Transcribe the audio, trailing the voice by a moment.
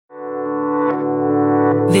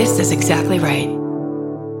This is exactly right.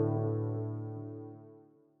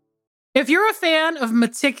 If you're a fan of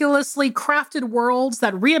meticulously crafted worlds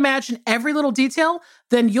that reimagine every little detail,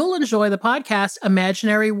 then you'll enjoy the podcast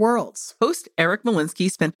Imaginary Worlds. Host Eric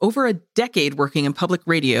Malinsky spent over a decade working in public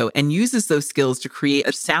radio and uses those skills to create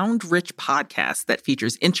a sound-rich podcast that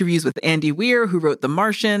features interviews with Andy Weir, who wrote The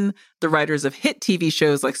Martian, the writers of hit TV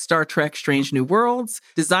shows like Star Trek: Strange New Worlds,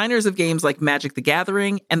 designers of games like Magic the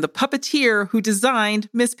Gathering, and the puppeteer who designed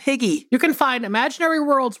Miss Piggy. You can find Imaginary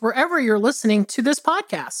Worlds wherever you're listening to this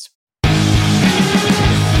podcast.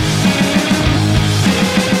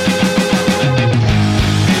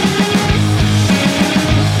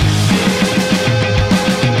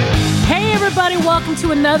 Hey everybody, welcome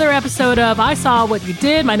to another episode of I Saw What You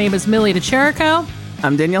Did. My name is Millie DeCherico.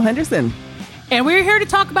 I'm Danielle Henderson. And we're here to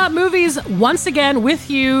talk about movies once again with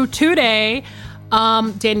you today.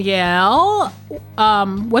 Danielle,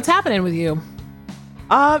 what's happening with you?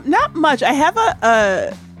 Not much. I have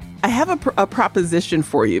a proposition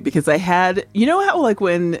for you because I had, you know how like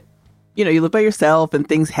when, you know, you live by yourself and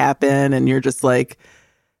things happen and you're just like,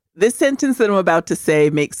 this sentence that I'm about to say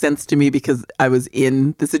makes sense to me because I was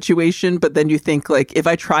in the situation. But then you think like, if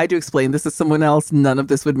I tried to explain this to someone else, none of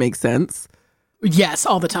this would make sense. Yes,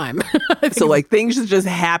 all the time. So like things just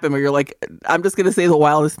happen where you're like, I'm just going to say the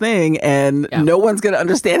wildest thing and no one's going to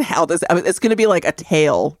understand how this, I mean, it's going to be like a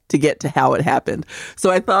tale to get to how it happened.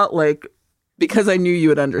 So I thought like, because I knew you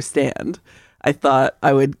would understand, I thought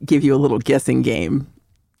I would give you a little guessing game.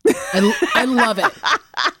 I love it.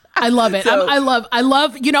 I love it. So, I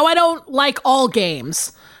love, you know, I don't like all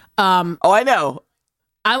games. I know.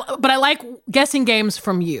 But I like guessing games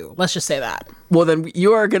from you. Let's just say that. Well, then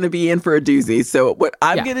you are going to be in for a doozy. So what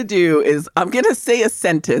I'm going to do is I'm going to say a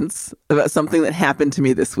sentence about something that happened to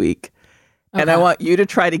me this week. Okay. And I want you to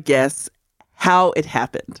try to guess how it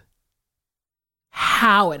happened.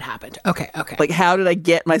 How it happened. Okay. Like, how did I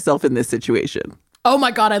get myself in this situation? Oh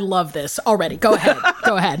my God, I love this already. Go ahead.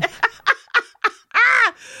 Go ahead.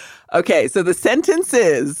 Okay, so the sentence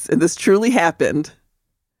is, and this truly happened,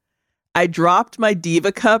 I dropped my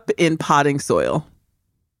DivaCup in potting soil.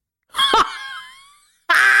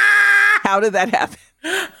 How did that happen?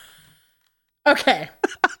 Okay.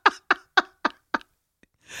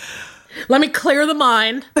 Let me clear the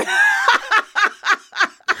mind.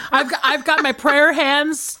 I've got my prayer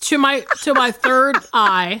hands to my third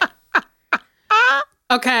eye.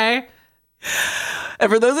 Okay. And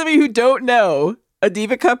for those of you who don't know, a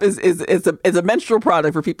DivaCup is a menstrual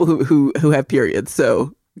product for people who have periods.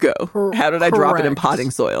 So go. How did I drop it in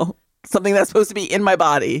potting soil? Something that's supposed to be in my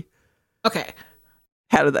body. Okay.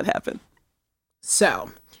 How did that happen?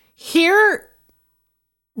 So here,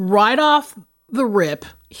 right off the rip,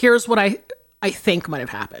 here's what I think might have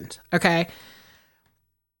happened. Okay.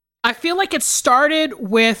 I feel like it started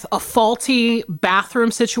with a faulty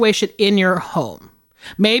bathroom situation in your home.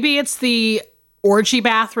 Maybe it's the orgy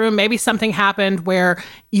bathroom. Maybe something happened where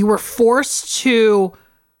you were forced to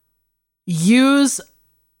use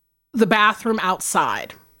the bathroom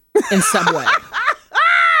outside in some way.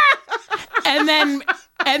 and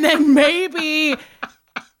then maybe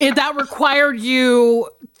that required you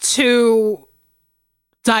to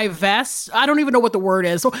divest. I don't even know what the word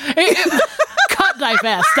is. Cut,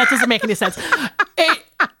 divest. That doesn't make any sense.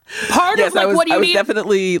 Part of like what you need. I was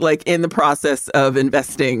definitely like in the process of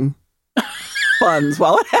investing funds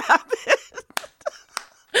while it happened.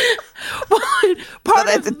 Part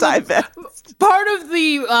of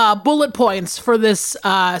the bullet points for this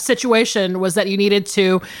situation was that you needed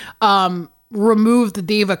to remove the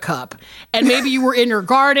DivaCup, and maybe you were in your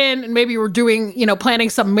garden, and maybe you were doing, planting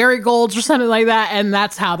some marigolds or something like that, and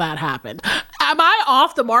that's how that happened. Am I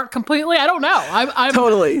off the mark completely? I don't know. I'm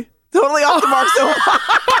totally off the mark so far.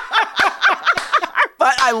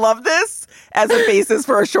 But I love this as a basis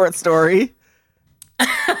for a short story.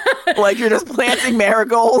 Like you're just planting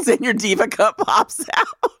marigolds and your DivaCup pops out.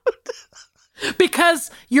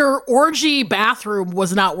 Because your orgy bathroom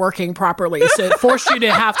was not working properly, so it forced you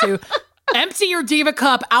to have to empty your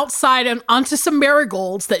DivaCup outside and onto some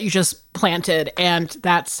marigolds that you just planted, and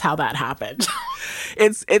that's how that happened.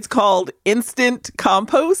 It's called instant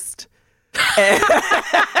compost. And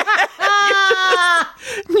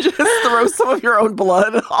you just throw some of your own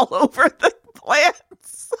blood all over the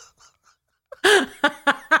plants. Just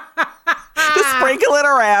sprinkle it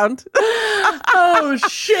around. Oh,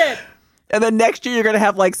 shit. And then next year, you're going to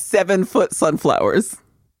have like 7-foot sunflowers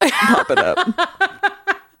popping up.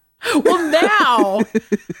 Well, now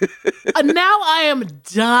I am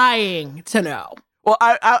dying to know. Well,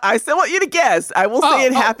 I still want you to guess. I will say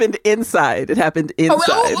it happened inside. It happened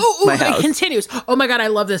inside my house. It continues. Oh my God, I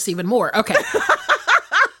love this even more. Okay.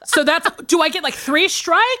 So do I get like 3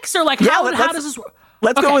 strikes or like how does this work?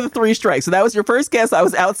 Let's go with the 3 strikes. So that was your first guess. I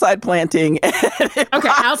was outside planting. Okay,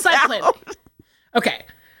 outside planting. Okay.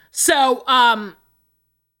 So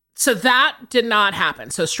so that did not happen.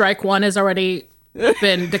 So strike 1 has already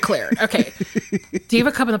been declared. Okay.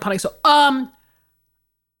 DivaCup and the potting soil.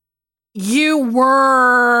 You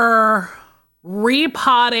were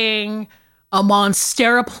repotting a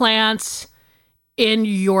monstera plant in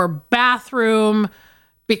your bathroom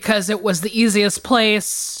because it was the easiest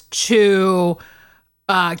place to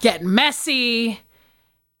get messy,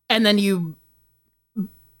 and then you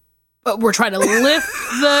were trying to lift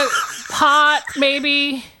the pot,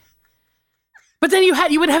 maybe. But then you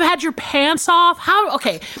would have had your pants off. How?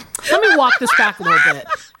 Okay, let me walk this back a little bit.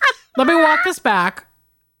 Let me walk this back.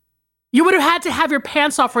 You would have had to have your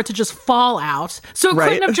pants off for it to just fall out. So it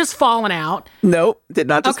couldn't have just fallen out. Nope, did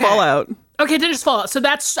not just fall out. Okay, it didn't just fall out. So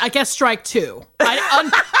that's, I guess, strike 2.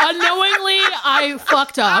 Unknowingly, I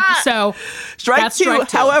fucked up. So strike 2.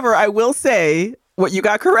 However, I will say what you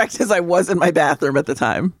got correct is I was in my bathroom at the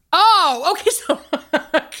time. Oh, okay. So,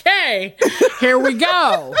 okay. Here we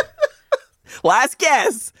go. Last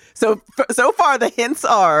guess. So far, the hints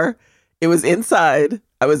are it was inside.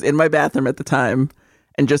 I was in my bathroom at the time.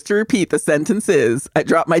 And just to repeat, the sentence is, I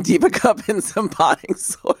dropped my DivaCup in some potting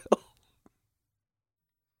soil.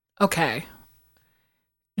 Okay.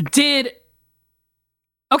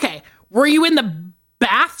 Okay. Were you in the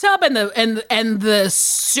bathtub and the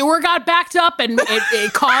sewer got backed up and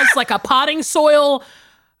it caused like a potting soil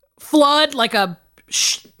flood, like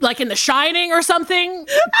in The Shining or something?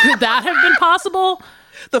 Could that have been possible?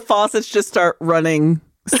 The faucets just start running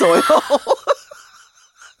soil.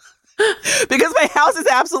 Because my house is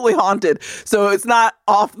absolutely haunted. So it's not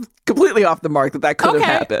completely off the mark that could have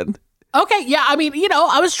happened. Okay, yeah, I mean,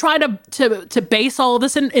 I was trying to base all of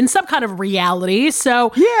this in some kind of reality.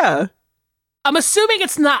 So yeah, I'm assuming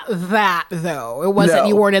it's not that, though. It wasn't,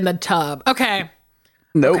 you weren't in the tub. Okay.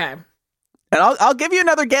 Nope. Okay. And I'll give you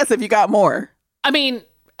another guess if you got more. I mean,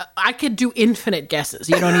 I could do infinite guesses.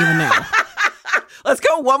 You don't even know. Let's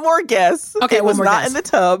go one more guess. Okay, it was not in the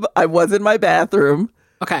tub. I was in my bathroom.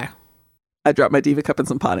 Okay. I dropped my DivaCup in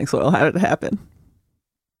some potting soil. How did it happen?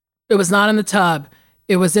 It was not in the tub.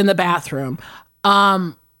 It was in the bathroom.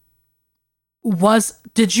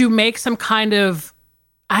 Did you make some kind of,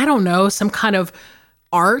 I don't know, some kind of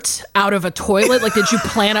art out of a toilet? Like, did you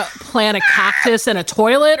plant a cactus in a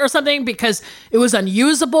toilet or something because it was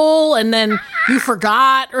unusable and then you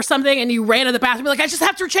forgot or something and you ran to the bathroom like, I just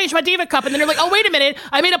have to change my DivaCup. And then you're like, oh, wait a minute.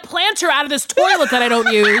 I made a planter out of this toilet that I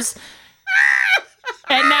don't use.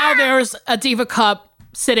 And now there's a DivaCup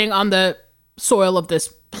sitting on the soil of this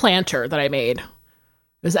planter that I made.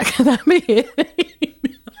 Is that be it?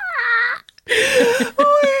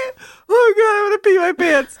 Oh God, I want to pee my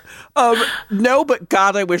pants. No, but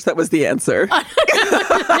God, I wish that was the answer.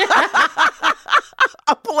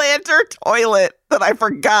 A planter toilet that I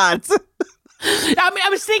forgot. I mean, I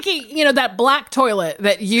was thinking, that black toilet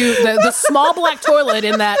the small black toilet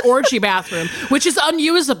in that orgy bathroom, which is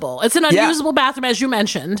unusable. It's an unusable bathroom, as you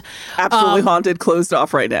mentioned. Absolutely haunted, closed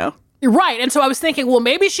off right now. Right. And so I was thinking, well,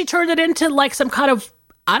 maybe she turned it into like some kind of,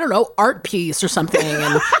 I don't know, art piece or something.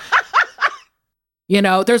 And,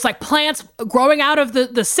 there's like plants growing out of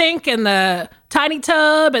the sink and the tiny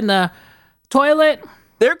tub and the toilet.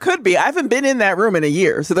 There could be. I haven't been in that room in a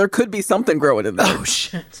year, so there could be something growing in there. Oh,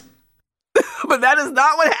 shit. But that is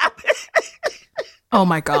not what happened. Oh,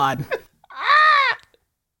 my God.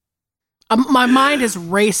 My mind is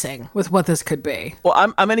racing with what this could be. Well,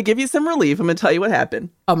 I'm going to give you some relief. I'm going to tell you what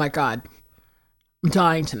happened. Oh, my God. I'm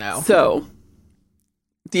dying to know. So,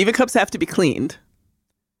 DivaCups have to be cleaned.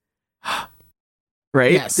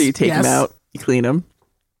 Right? Yes. So you take them out, you clean them.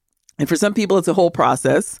 And for some people, it's a whole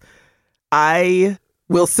process. I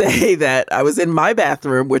will say that I was in my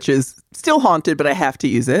bathroom, which is still haunted, but I have to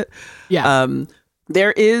use it. Yeah.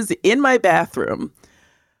 There is in my bathroom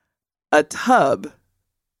a tub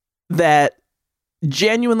that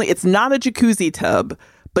genuinely, it's not a jacuzzi tub,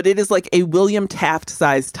 but it is like a William Taft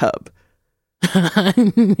sized tub.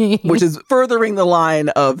 Which is furthering the line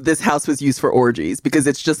of this house was used for orgies, because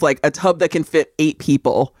it's just like a tub that can fit 8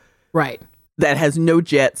 people. Right. That has no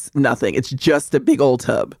jets, nothing. It's just a big old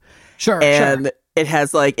tub. Sure. And it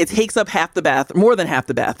has like, it takes up half the bathroom, more than half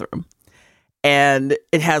the bathroom. And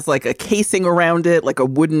it has like a casing around it, like a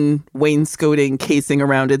wooden wainscoting casing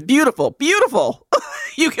around it. Beautiful, beautiful.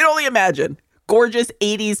 You can only imagine. Gorgeous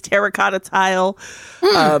 80s terracotta tile.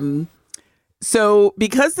 So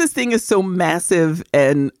because this thing is so massive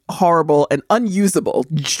and horrible and unusable,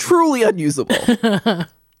 truly unusable,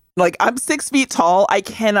 like I'm 6 feet tall, I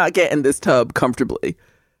cannot get in this tub comfortably.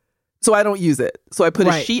 So I don't use it. So I put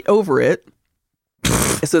a sheet over it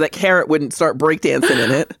so that Carrot wouldn't start breakdancing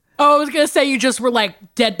in it. Oh, I was going to say you just were like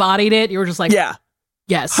dead bodied it. You were just like, yeah,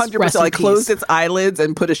 yes, 100%. I closed its eyelids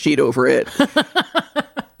and put a sheet over it.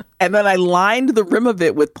 And then I lined the rim of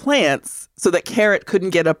it with plants so that Carrot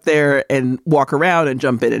couldn't get up there and walk around and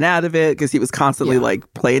jump in and out of it because he was constantly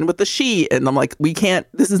like playing with the sheet. And I'm like, we can't,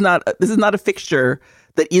 this is not a fixture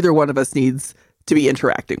that either one of us needs to be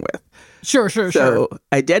interacting with. Sure. So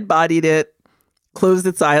I dead bodied it, closed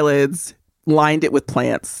its eyelids, lined it with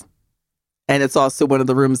plants. And it's also one of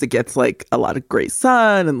the rooms that gets like a lot of great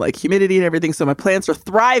sun and like humidity and everything. So my plants are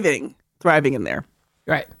thriving in there.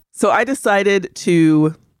 Right. So I decided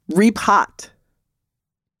to repot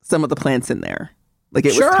some of the plants in there. Like it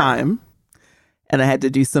was time. And I had to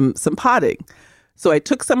do some potting. So I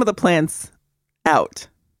took some of the plants out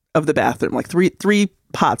of the bathroom, like three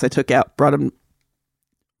pots I took out, brought them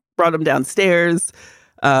downstairs,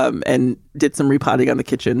 and did some repotting on the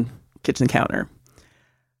kitchen counter.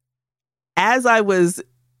 As I was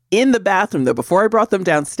in the bathroom, though, before I brought them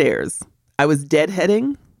downstairs, I was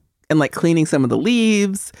deadheading and like cleaning some of the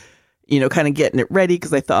leaves, kind of getting it ready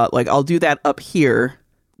because I thought like I'll do that up here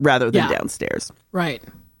rather than downstairs. Right.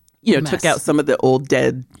 Took out some of the old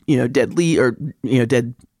dead leaf or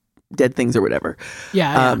dead things or whatever.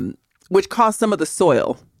 Yeah. Which caused some of the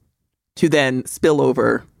soil to then spill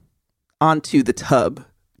over onto the tub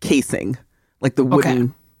casing, like the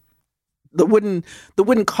wooden. The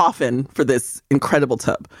wooden coffin for this incredible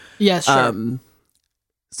tub. Yes, sure.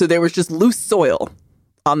 So there was just loose soil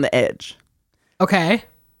on the edge. Okay.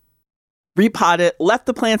 Repotted, left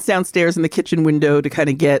the plants downstairs in the kitchen window to kind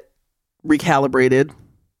of get recalibrated.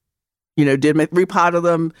 Repotted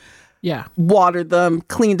them. Yeah. Watered them,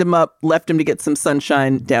 cleaned them up, left them to get some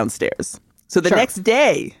sunshine downstairs. So the next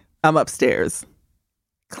day, I'm upstairs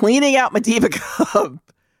cleaning out my DivaCup,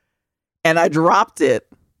 and I dropped it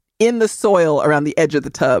in the soil around the edge of the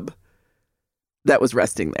tub that was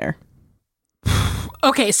resting there.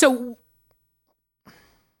 Okay, so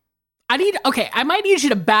I might need you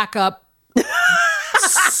to back up.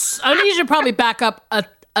 I need you to probably back up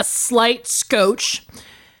a slight scotch.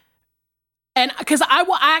 And because I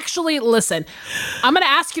will actually listen, I'm going to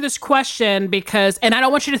ask you this question and I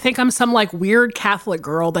don't want you to think I'm some like weird Catholic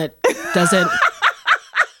girl that doesn't.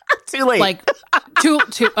 Too late. Like too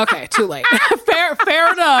late.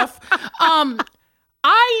 Fair enough.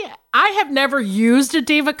 I have never used a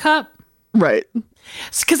DivaCup. Right.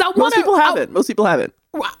 Because most people haven't.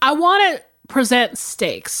 I want to present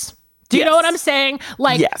steaks. Do you know what I'm saying?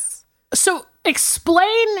 Like, yes. So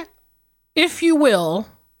explain, if you will,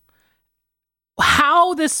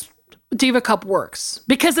 how this DivaCup works,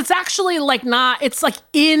 because it's actually like it's like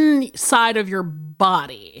inside of your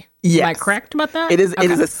body. Yes. Am I correct about that? It is. Okay.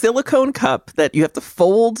 It is a silicone cup that you have to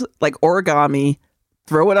fold like origami,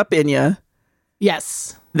 throw it up in you.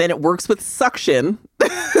 Yes. Then it works with suction,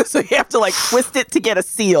 so you have to like twist it to get a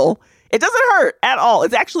seal. It doesn't hurt at all.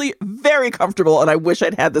 It's actually very comfortable, and I wish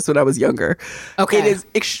I'd had this when I was younger. Okay. It is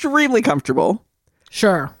extremely comfortable.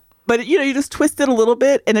 Sure. But, you just twist it a little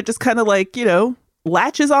bit, and it just kind of like,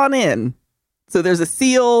 latches on in. So there's a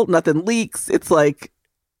seal, nothing leaks. It's like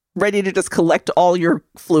ready to just collect all your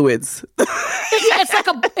fluids.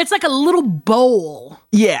 It's like a little bowl.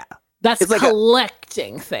 Yeah. That's like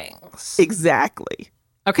collecting things. Exactly.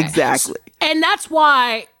 Okay. Exactly. And that's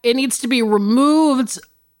why it needs to be removed.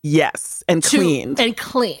 Yes. And cleaned. And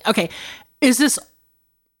clean. Okay. Is this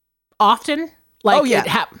often? Like, oh,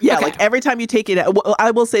 yeah. Okay. Like every time you take it out. Well, I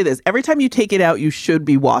will say this. Every time you take it out, you should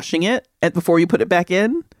be washing it before you put it back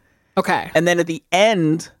in. Okay. And then at the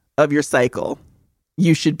end of your cycle,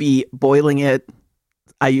 you should be boiling it.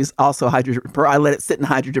 I use also I let it sit in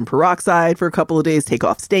hydrogen peroxide for a couple of days, take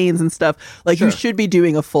off stains and stuff. Like you should be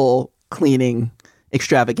doing a full cleaning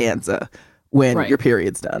extravaganza when your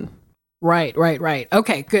period's done. Right.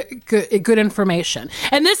 Okay, good information.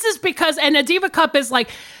 And this is because, and a DivaCup is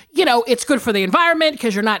like, it's good for the environment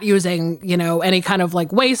because you're not using, any kind of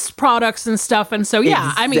like waste products and stuff. And so,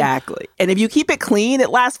 exactly. And if you keep it clean,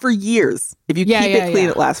 it lasts for years. If you keep it clean,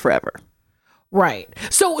 it lasts forever. Right.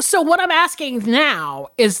 So what I'm asking now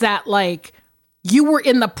is that like you were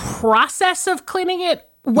in the process of cleaning it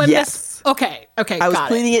when this. Okay. I was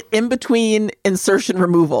cleaning it in between insertion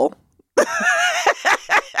removal.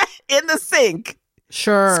 In the sink.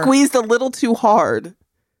 Sure. Squeezed a little too hard.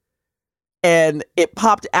 And it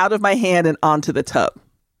popped out of my hand and onto the tub.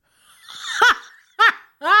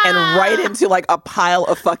 And right into like a pile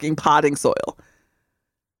of fucking potting soil.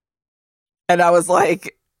 And I was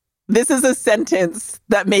like, this is a sentence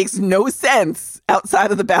that makes no sense outside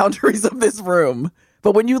of the boundaries of this room.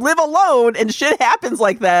 But when you live alone and shit happens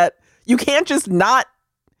like that, You can't just not,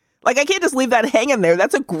 like, I can't just leave that hanging there.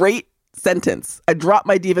 That's a great sentence. I dropped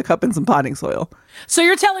my DivaCup in some potting soil. So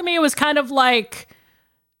you're telling me it was kind of like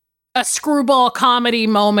a screwball comedy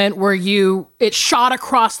moment where it shot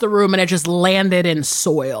across the room and it just landed in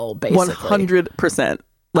soil, basically. 100%.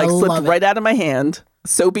 Like, slipped right out of my hand.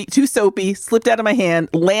 Soapy, too soapy, slipped out of my hand,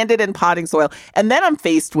 landed in potting soil. And then I'm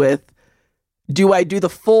faced with, do I do the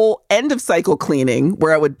full end of cycle cleaning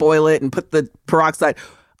where I would boil it and put the peroxide?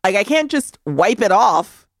 Like, I can't just wipe it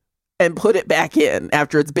off and put it back in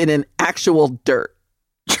after it's been in actual dirt.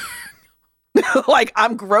 Like,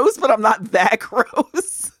 I'm gross, but I'm not that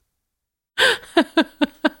gross. So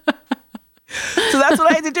that's what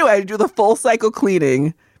I had to do. I had to do the full cycle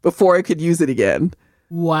cleaning before I could use it again.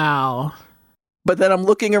 Wow. But then I'm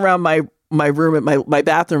looking around my room at my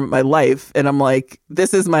bathroom at my life, and I'm like,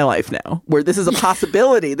 this is my life now, where this is a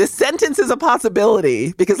possibility. This sentence is a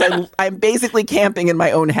possibility because I'm basically camping in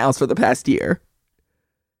my own house for the past year.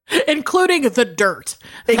 Including the dirt.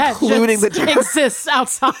 Including the dirt. Exists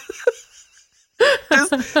outside.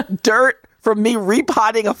 Just dirt from me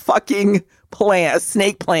repotting a fucking plant, a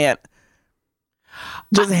snake plant,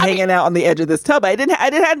 just hanging out on the edge of this tub. I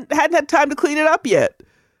hadn't had time to clean it up yet.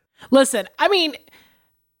 Listen, I mean,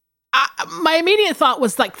 my immediate thought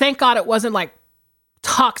was like, thank God it wasn't like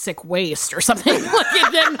toxic waste or something. Like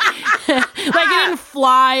it didn't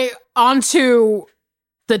fly onto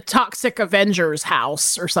the Toxic Avengers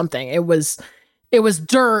house or something. It was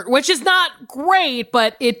dirt, which is not great,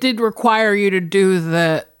 but it did require you to do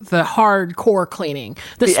the hardcore cleaning,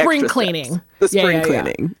 the spring cleaning. The spring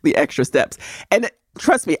cleaning, the extra steps. And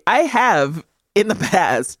trust me, I have in the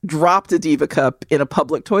past dropped a DivaCup in a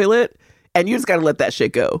public toilet, and you just got to let that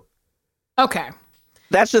shit go. Okay.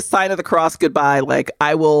 That's just sign of the cross, goodbye. Like,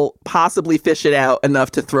 I will possibly fish it out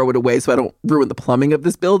enough to throw it away so I don't ruin the plumbing of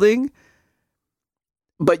this building.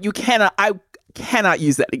 But I cannot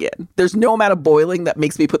use that again. There's no amount of boiling that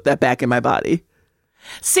makes me put that back in my body.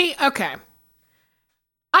 See, okay.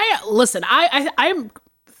 I'm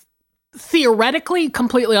theoretically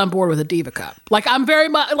completely on board with a DivaCup. Like, I'm very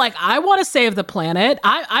much like, I want to save the planet.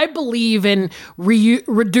 I believe in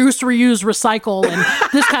reduce, reuse, recycle, and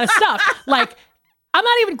this kind of stuff. Like, I'm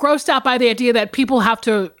not even grossed out by the idea that people have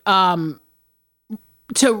to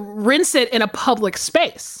rinse it in a public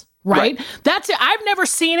space. Right? That's it. I've never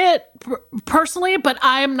seen it personally, but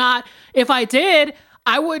I'm not. If I did,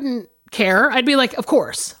 I wouldn't care. I'd be like, of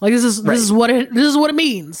course. Like, this is what it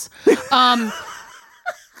means.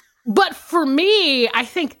 But for me, I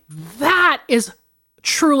think that is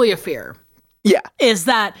truly a fear. Yeah. Is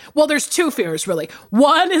that, well, there's two fears really.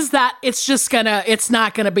 One is that it's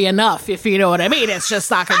not gonna be enough, if you know what I mean. It's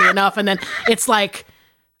just not gonna be enough, and then it's like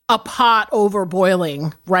a pot over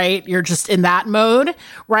boiling, right? You're just in that mode,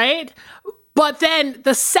 right? But then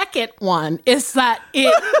the second one is that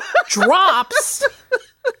it drops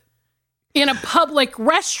in a public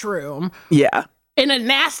restroom. Yeah. In a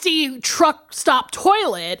nasty truck stop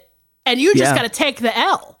toilet, and you just got to take the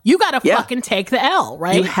L. You got to fucking take the L,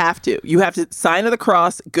 right? You have to. You have to sign of the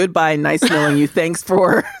cross. Goodbye. Nice knowing you. Thanks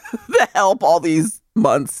for the help all these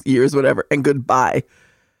months, years, whatever. And goodbye.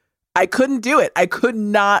 I couldn't do it. I could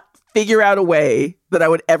not figure out a way that I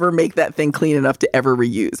would ever make that thing clean enough to ever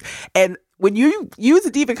reuse. And when you use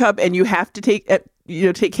a DivaCup and you have to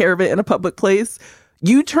take care of it in a public place,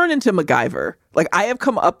 you turn into MacGyver. Like, I have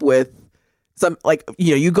come up with some, like,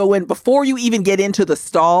 you go in before you even get into the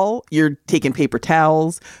stall, you're taking paper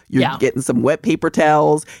towels, you're getting some wet paper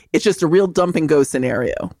towels. It's just a real dump and go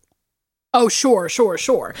scenario. Oh, sure.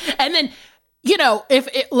 And then,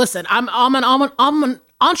 listen, I'm an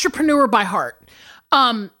entrepreneur by heart.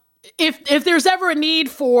 If there's ever a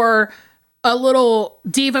need for a little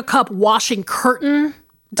DivaCup washing curtain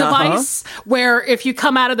device, where if you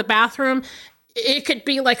come out of the bathroom, it could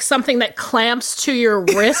be like something that clamps to your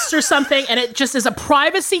wrist or something, and it just is a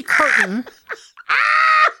privacy curtain.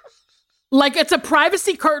 Like, it's a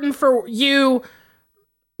privacy curtain for you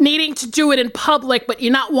needing to do it in public, but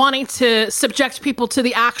you're not wanting to subject people to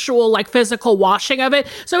the actual, like, physical washing of it.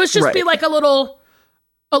 So it's just be like a little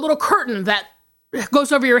curtain that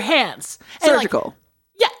goes over your hands. Surgical.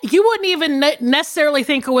 You wouldn't even necessarily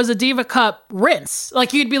think it was a DivaCup rinse.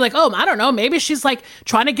 Like, you'd be like, oh, I don't know, maybe she's like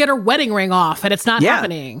trying to get her wedding ring off and it's not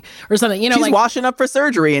happening or something. She's like, washing up for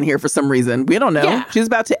surgery in here for some reason. We don't know. Yeah. She's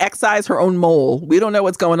about to excise her own mole. We don't know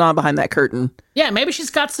what's going on behind that curtain. Yeah, maybe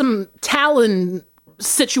she's got some talon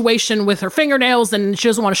situation with her fingernails and she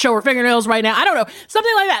doesn't want to show her fingernails right now. I don't know.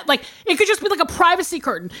 Something like that. Like, it could just be like a privacy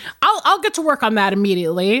curtain. I'll get to work on that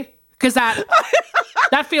immediately because that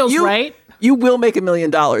feels right. You will make $1 million.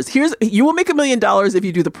 You will make $1 million if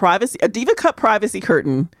you do a DivaCup privacy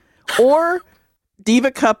curtain or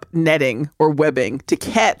DivaCup netting or webbing to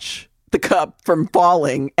catch the cup from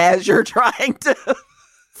falling as you're trying to.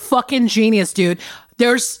 Fucking genius, dude.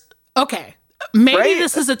 Okay. Maybe Right?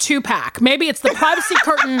 this is a 2-pack. Maybe it's the privacy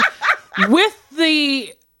curtain with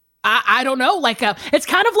the, I don't know, like it's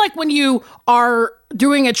kind of like when you are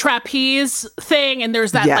doing a trapeze thing and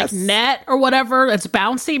there's that like net or whatever that's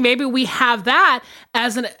bouncy. Maybe we have that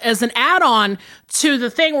as an add-on to the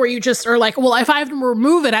thing where you just are like, well, if I have to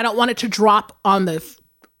remove it, I don't want it to drop on the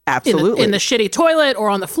Absolutely. in the shitty toilet or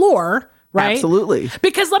on the floor, right? Absolutely.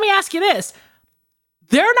 Because let me ask you this.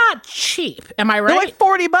 They're not cheap. Am I right? They're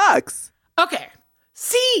like $40. Okay.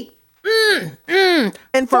 See, and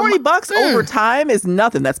 $40 over time is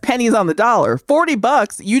nothing. That's pennies on the dollar.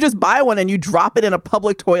 $40, you just buy one and you drop it in a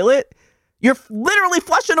public toilet. You're literally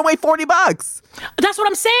flushing away $40. That's what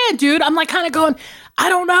I'm saying, dude. I'm like kind of going, I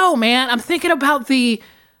don't know, man. I'm thinking about the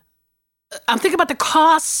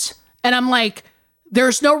cost, and I'm like,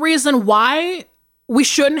 there's no reason why we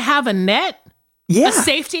shouldn't have a net, a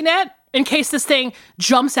safety net, in case this thing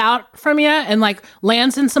jumps out from you and like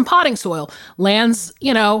lands in some potting soil, lands,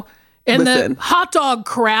 in the hot dog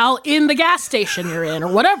corral in the gas station you're in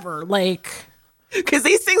or whatever. Like, because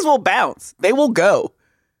these things will bounce. They will go.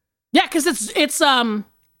 Yeah, because it's silicone.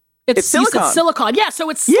 Silicone. Yeah, so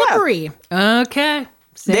it's slippery. Yeah. Okay.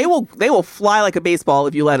 See? They will fly like a baseball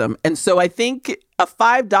if you let them. And so I think a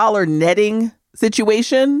 $5 netting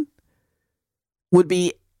situation would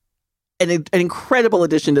be an incredible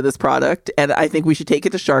addition to this product, and I think we should take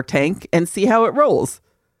it to Shark Tank and see how it rolls.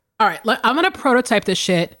 All right, I'm going to prototype this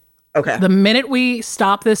shit. Okay. The minute we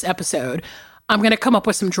stop this episode, I'm going to come up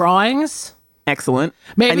with some drawings. Excellent.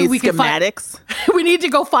 Maybe we can schematics. We need to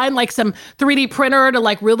go find like some 3D printer to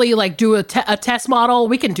like really like do a test model.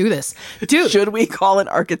 We can do this, dude. Should we call an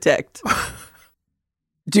architect?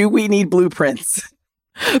 Do we need blueprints?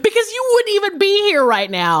 Because you wouldn't even be here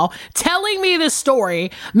right now telling me this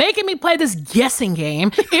story, making me play this guessing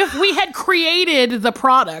game if we had created the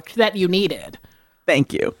product that you needed.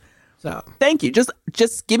 Thank you. So thank you.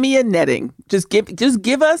 Just give me a netting. Just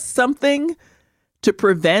give us something to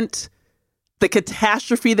prevent the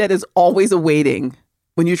catastrophe that is always awaiting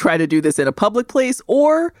when you try to do this in a public place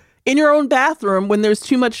or in your own bathroom when there's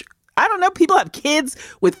too much. I don't know. People have kids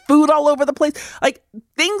with food all over the place. Like,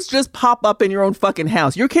 things just pop up in your own fucking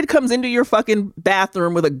house. Your kid comes into your fucking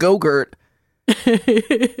bathroom with a Go-Gurt,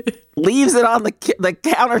 leaves it on the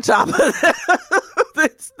countertop,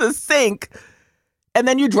 the sink, and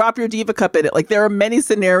then you drop your DivaCup in it. Like, there are many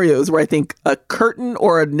scenarios where I think a curtain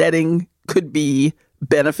or a netting could be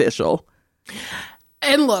beneficial.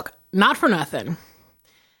 And look, not for nothing.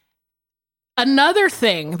 Another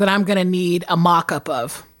thing that I'm going to need a mock-up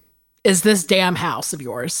of is this damn house of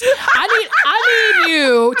yours. I need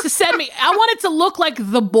you to send me. I want it to look like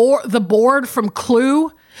the board from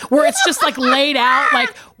Clue, where it's just like laid out. Like,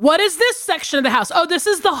 what is this section of the house? Oh, this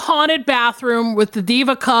is the haunted bathroom with the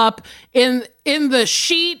DivaCup in the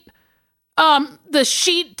sheet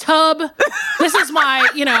tub. This is my,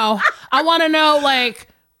 I want to know like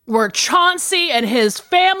where Chauncey and his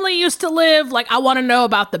family used to live. Like, I want to know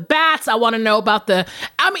about the bats. I want to know about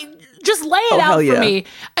just lay it out for me.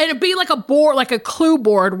 And it'd be like a board, like a Clue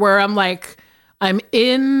board where I'm like, I'm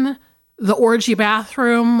in the orgy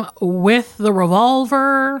bathroom with the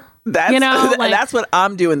revolver. That's what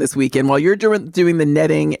I'm doing this weekend. While you're doing the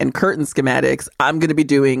netting and curtain schematics, I'm going to be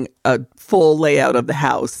doing a full layout of the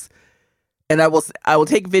house. And I will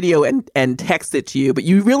take video and text it to you, but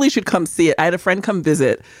you really should come see it. I had a friend come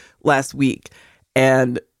visit last week,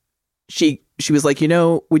 and she was like,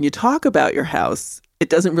 when you talk about your house, it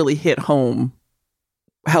doesn't really hit home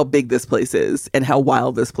how big this place is and how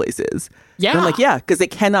wild this place is. Yeah. And I'm like, yeah, because it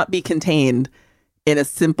cannot be contained in a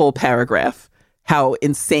simple paragraph how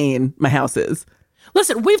insane my house is.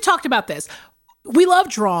 Listen, we've talked about this. We love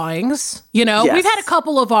drawings, Yes. We've had a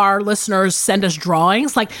couple of our listeners send us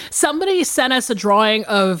drawings. Like, somebody sent us a drawing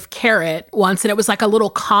of Carrot once, and it was like a little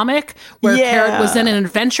comic where Carrot was in an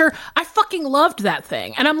adventure. I fucking loved that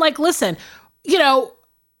thing. And I'm like, listen,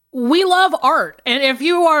 we love art. And if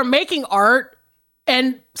you are making art,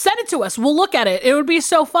 and send it to us, we'll look at it. It would be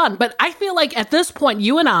so fun. But I feel like at this point,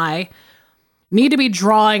 you and I need to be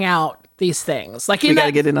drawing out these things. Like, we got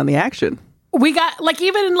to get in on the action. We got, like,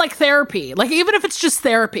 even in like therapy, like even if it's just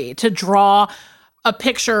therapy, to draw a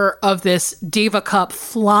picture of this DivaCup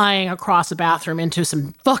flying across a bathroom into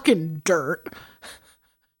some fucking dirt.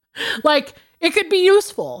 Like, it could be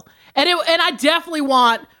useful. And I definitely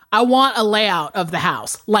want a layout of the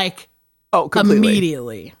house. Like,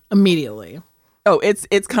 completely. Immediately. Oh,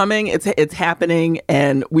 it's coming. It's happening,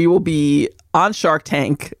 and we will be on Shark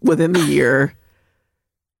Tank within the year.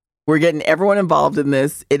 We're getting everyone involved in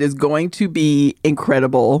this. It is going to be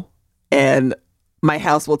incredible. And my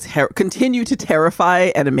house will continue to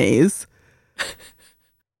terrify and amaze.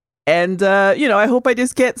 And, I hope I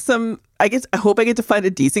just get I hope I get to find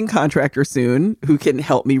a decent contractor soon who can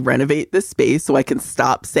help me renovate this space so I can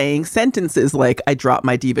stop saying sentences like I dropped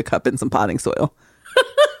my DivaCup in some potting soil.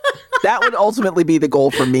 That would ultimately be the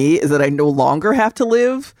goal for me, is that I no longer have to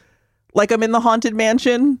live like I'm in the haunted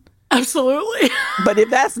mansion. Absolutely. But if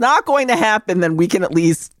that's not going to happen, then we can at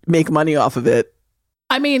least make money off of it.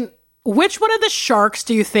 I mean, which one of the sharks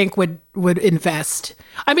do you think would invest?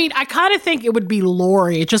 I mean, I kind of think it would be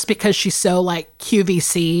Lori, just because she's so like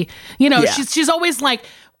QVC. She's always like,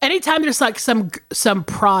 anytime there's like some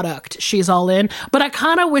product, she's all in. But I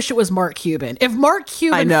kind of wish it was Mark Cuban. If Mark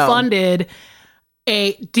Cuban funded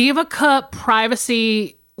a DivaCup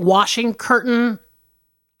privacy washing curtain,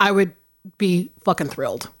 I would be fucking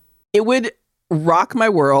thrilled. It would rock my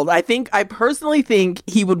world. I personally think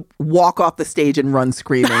he would walk off the stage and run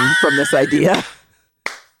screaming from this idea.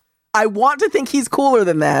 I want to think he's cooler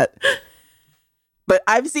than that. But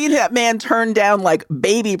I've seen that man turn down like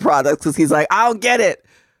baby products because he's like, I don't get it.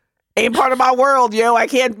 Ain't part of my world, yo. I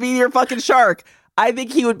can't be your fucking shark. I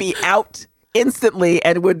think he would be out instantly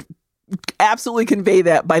and would absolutely convey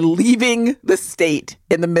that by leaving the state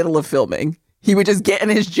in the middle of filming. He would just get in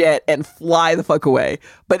his jet and fly the fuck away.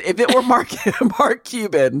 But if it were Mark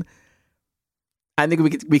Cuban, I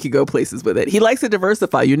think we could go places with it. He likes to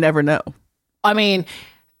diversify. You never know. I mean,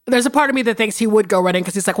 there's a part of me that thinks he would go running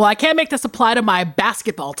because he's like, well, I can't make this apply to my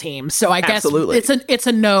basketball team. So I guess it's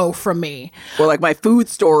a no from me. Or like my food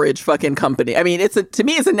storage fucking company. I mean, to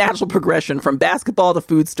me, it's a natural progression from basketball to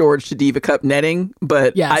food storage to DivaCup netting.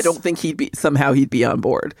 But yes. I don't think he'd be on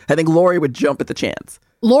board. I think Lori would jump at the chance.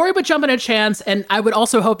 Lori would jump in a chance, and I would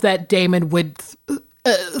also hope that Damon would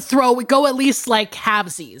go at least like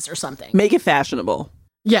halvesies or something. Make it fashionable.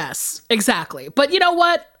 Yes, exactly. But you know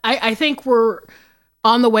what? I think we're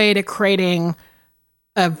on the way to creating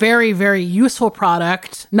a very, very useful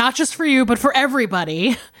product, not just for you, but for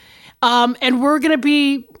everybody. And we're going to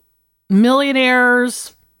be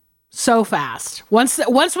millionaires so fast. Once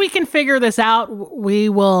we can figure this out, we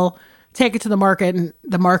will take it to the market, and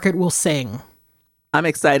the market will sing. I'm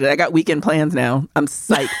excited. I got weekend plans now. I'm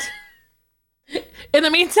psyched. In the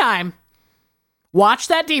meantime, watch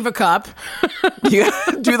that DivaCup. You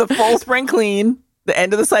do the full spring clean, the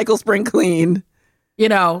end of the cycle spring clean.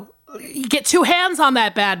 Get 2 hands on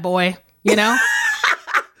that bad boy,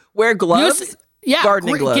 Wear gloves?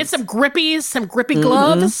 Gardening gloves. Get some grippy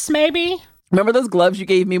gloves, maybe. Remember those gloves you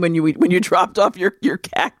gave me when you dropped off your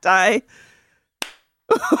cacti?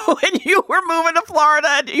 When you were moving to Florida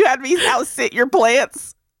and you had me house sit your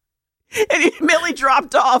plants, and Millie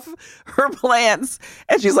dropped off her plants,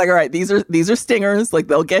 and she's like, all right, these are stingers, like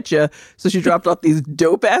they'll get you. So she dropped off these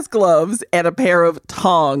dope ass gloves and a pair of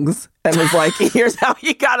tongs and was like, here's how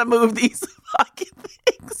you gotta move these fucking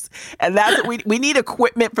things. And that's what we need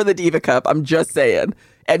equipment for the DivaCup. I'm just saying.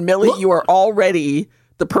 And Millie, you are already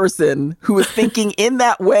the person who is thinking in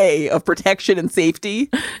that way of protection and safety.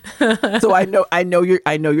 So I know you're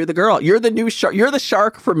the girl. You're the new shark. You're the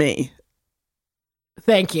shark for me.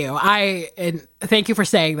 Thank you. And thank you for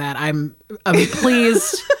saying that. I'm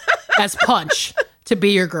pleased as punch to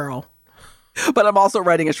be your girl. But I'm also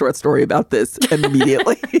writing a short story about this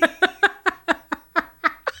immediately.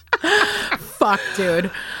 Fuck,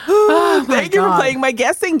 dude. Thank you for playing my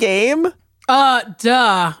guessing game.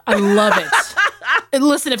 Duh. I love it. And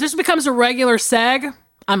listen, if this becomes a regular seg,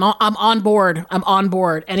 I'm on board. I'm on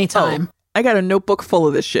board anytime. Oh, I got a notebook full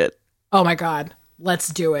of this shit. Oh my God. Let's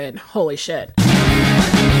do it. Holy shit.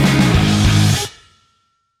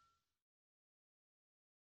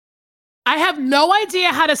 I have no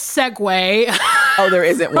idea how to segue. Oh, there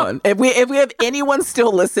isn't one. If we have anyone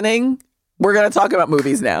still listening, we're going to talk about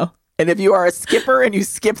movies now. And if you are a skipper and you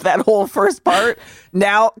skip that whole first part,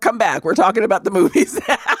 now come back. We're talking about the movies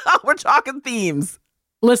now. We're talking themes.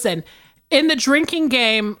 Listen, in the drinking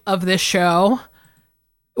game of this show,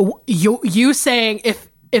 you saying if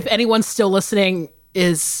anyone's still listening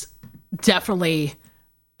is definitely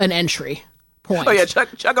an entry point. Oh yeah,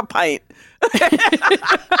 chug a pint.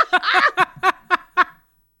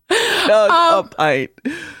 A pint.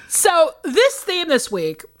 So this theme this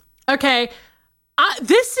week, okay,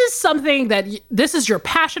 this is something that this is your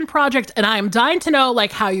passion project, and I am dying to know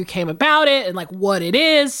like how you came about it and like what it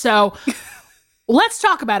is. So let's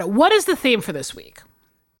talk about it. What is the theme for this week?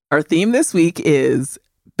 Our theme this week is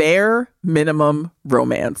bare minimum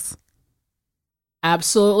romance.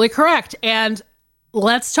 Absolutely correct. And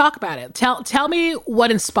let's talk about it. Tell me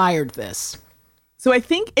what inspired this. So I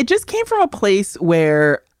think it just came from a place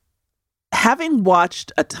where having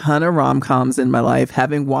watched a ton of rom-coms in my life,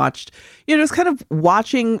 having watched, just kind of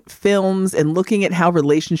watching films and looking at how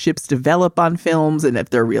relationships develop on films and if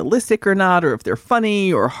they're realistic or not, or if they're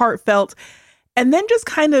funny or heartfelt. And then just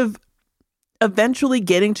kind of eventually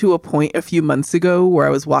getting to a point a few months ago where I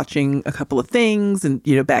was watching a couple of things and,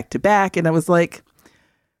 back to back. And I was like,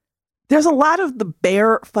 there's a lot of the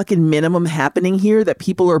bare fucking minimum happening here that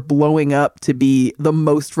people are blowing up to be the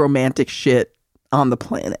most romantic shit on the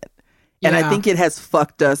planet. And I think it has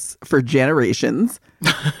fucked us for generations.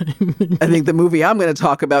 I think the movie I'm going to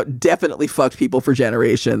talk about definitely fucked people for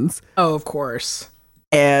generations. Oh, of course.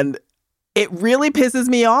 And it really pisses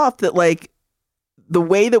me off that, like, the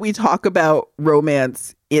way that we talk about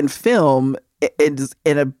romance in film is,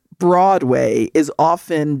 in a broad way, is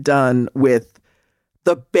often done with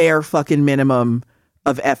the bare fucking minimum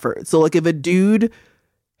of effort. So, like, if a dude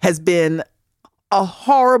has been a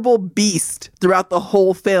horrible beast throughout the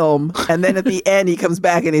whole film, and then at the end he comes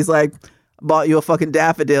back and he's like, bought you a fucking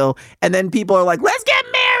daffodil, and then people are like, let's get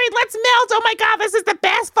married, let's melt, oh my god, this is the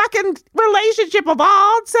best fucking relationship of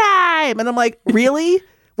all time. And I'm like, really?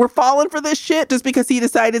 We're falling for this shit just because he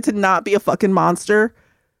decided to not be a fucking monster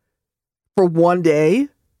for one day?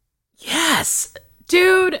 Yes.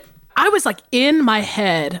 Dude, I was like in my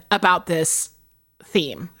head about this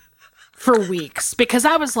theme for weeks because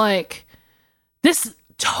I was like, this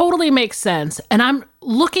totally makes sense. And I'm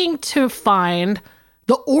looking to find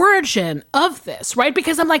the origin of this, right?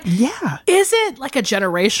 Because I'm like, yeah, is it like a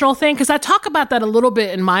generational thing? Because I talk about that a little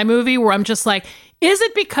bit in my movie where I'm just like, is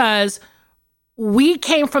it because we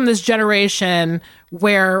came from this generation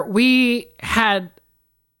where we had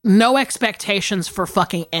no expectations for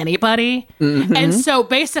fucking anybody? Mm-hmm. And so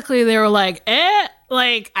basically they were like,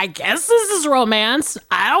 like, I guess this is romance.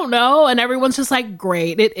 I don't know. And everyone's just like,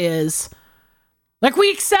 great, it is. Like,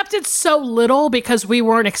 we accepted so little because we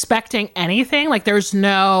weren't expecting anything. Like, there's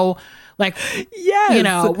no, like,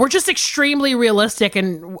 yes, we're just extremely realistic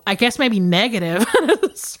and I guess maybe negative at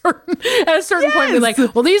a certain point. We're like,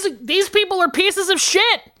 well, these people are pieces of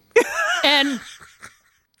shit, and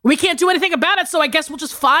we can't do anything about it. So I guess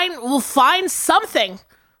we'll find something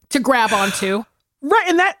to grab onto. Right,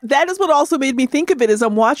 and that is what also made me think of it as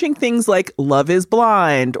I'm watching things like Love is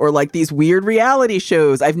Blind or like these weird reality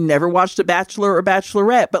shows. I've never watched a Bachelor or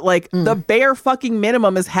Bachelorette, but like the bare fucking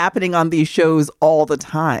minimum is happening on these shows all the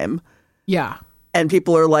time. Yeah. And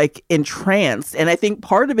people are like entranced. And I think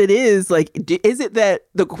part of it is like, is it that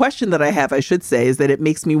the question that I have, I should say, is that it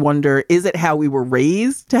makes me wonder, is it how we were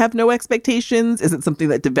raised to have no expectations? Is it something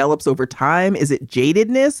that develops over time? Is it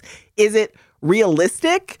jadedness? Is it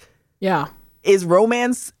realistic? Yeah. Is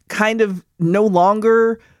romance kind of no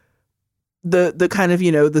longer the kind of,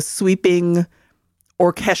 the sweeping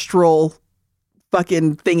orchestral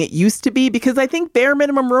fucking thing it used to be? Because I think bare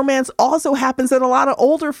minimum romance also happens in a lot of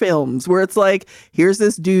older films where it's like, here's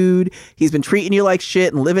this dude, he's been treating you like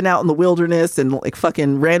shit and living out in the wilderness and like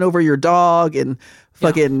fucking ran over your dog and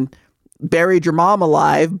fucking buried your mom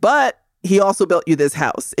alive, but he also built you this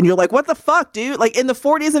house. And you're like, what the fuck, dude? Like, in the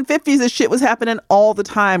 40s and 50s, this shit was happening all the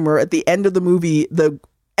time, where at the end of the movie,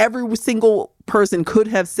 every single person could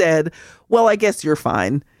have said, well, I guess you're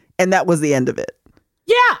fine. And that was the end of it.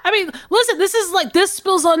 Yeah, I mean, listen, this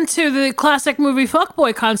spills onto the classic movie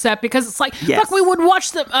fuckboy concept, because it's like, fuck, we would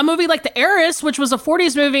watch a movie like The Heiress, which was a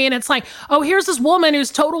 40s movie, and it's like, oh, here's this woman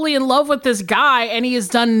who's totally in love with this guy, and he has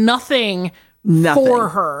done nothing. For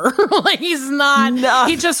her. Like, he's not,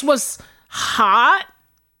 he just was hot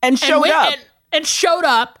and showed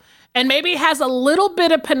up and maybe has a little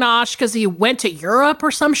bit of panache because he went to Europe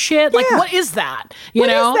or some shit. Like, what is that? What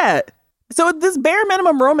is that? So this bare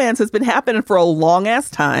minimum romance has been happening for a long ass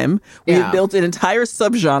time. We've built an entire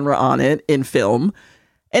subgenre on it in film,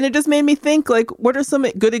 and it just made me think, like, what are some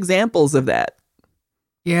good examples of that?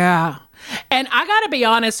 Yeah. And I gotta be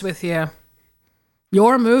honest with you,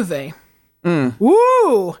 your movie,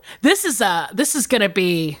 woo, this is gonna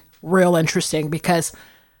be real interesting because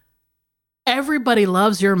everybody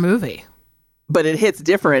loves your movie. But it hits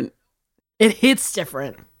different.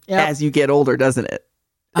 As you get older, doesn't it?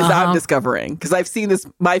 As I'm discovering. Because I've seen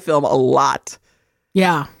my film a lot.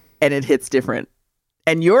 Yeah. And it hits different.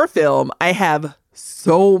 And your film, I have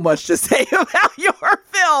so much to say about your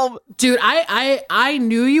film. Dude, I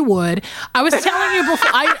knew you would. I was telling you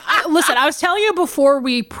before, I was telling you before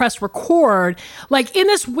we press record, like, in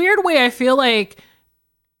this weird way, I feel like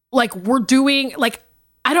we're doing, like,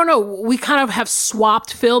 I don't know, we kind of have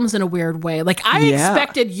swapped films in a weird way. Like, I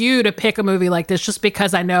expected you to pick a movie like this just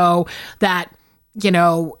because I know that,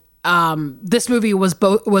 this movie was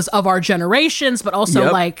of our generations, but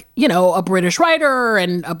also like, you know, a British writer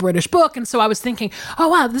and a British book. And so I was thinking, oh,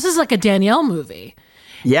 wow, this is like a Danielle movie.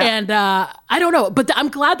 Yeah. And I don't know, but I'm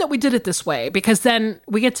glad that we did it this way, because then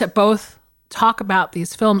we get to both talk about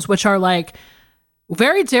these films, which are like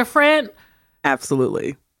very different.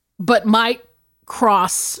 Absolutely. But might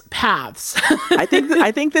cross paths. I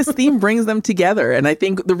think this theme brings them together. And I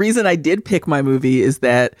think the reason I did pick my movie is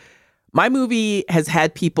that my movie has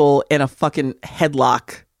had people in a fucking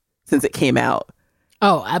headlock since it came out.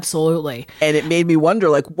 Oh, absolutely. And it made me wonder,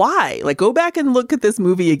 like, why? Like, go back and look at this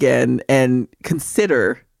movie again and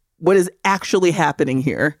consider what is actually happening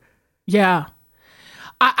here. Yeah.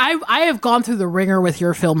 I have gone through the ringer with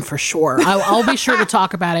your film for sure. I'll be sure to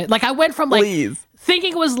talk about it. Like, I went from like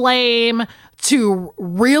thinking it was lame to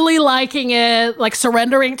really liking it, like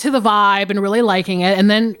surrendering to the vibe and really liking it, and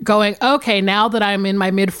then going, okay, now that I'm in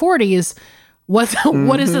my mid 40s,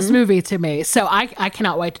 what is this movie to me? So I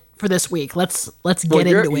cannot wait for this week. Let's get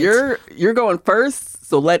into it. You're going first,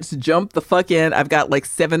 so let's jump the fuck in. I've got like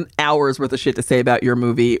 7 hours worth of shit to say about your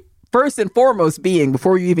movie. First and foremost being,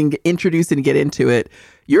 before you even get introduced and get into it,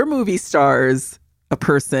 your movie stars a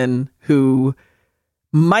person who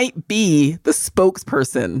might be the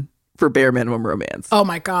spokesperson for Bare Minimum Romance. Oh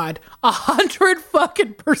my God.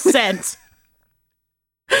 100%.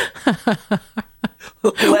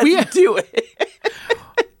 Let's do it.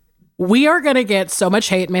 We are going to get so much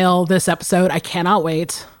hate mail this episode. I cannot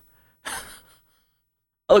wait.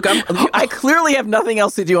 Look, I clearly have nothing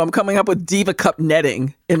else to do. I'm coming up with DivaCup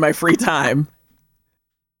netting in my free time.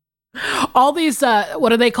 All these,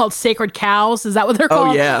 what are they called? Sacred cows? Is that what they're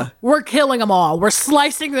called? Oh, yeah. We're killing them all. We're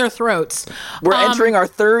slicing their throats. We're entering our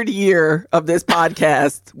 3rd year of this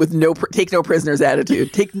podcast with take no prisoners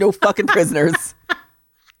attitude. Take no fucking prisoners.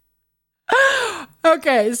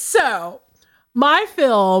 Okay, so my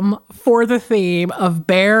film for the theme of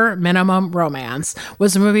Bare Minimum Romance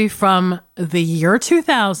was a movie from the year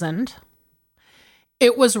 2000.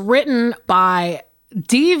 It was written by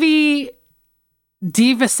DiVincentis,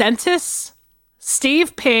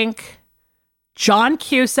 Steve Pink, John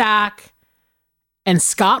Cusack, and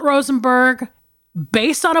Scott Rosenberg,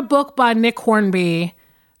 based on a book by Nick Hornby,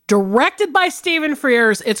 directed by Stephen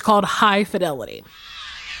Frears. It's called High Fidelity.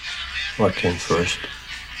 What came first,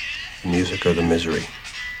 the music or the misery?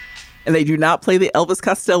 And they do not play the Elvis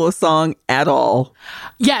Costello song at all.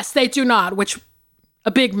 Yes, they do not, which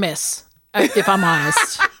a big miss, if I'm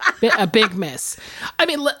honest. A big miss. I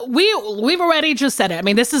mean, we've already just said it. I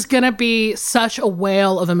mean, this is going to be such a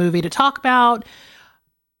whale of a movie to talk about.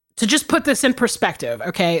 To just put this in perspective,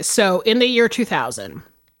 okay? So in the year 2000,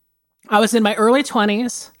 I was in my early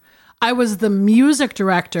 20s. I was the music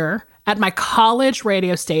director at my college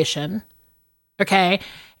radio station, okay?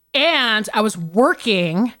 And I was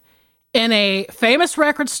working in a famous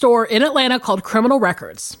record store in Atlanta called Criminal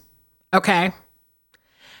Records, okay?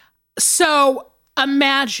 So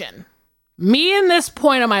imagine me in this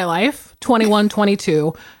point of my life, 21,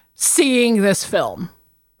 22, seeing this film,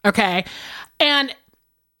 okay? And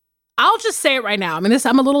I'll just say it right now. I mean,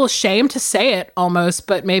 I'm a little ashamed to say it almost,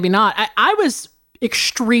 but maybe not. I was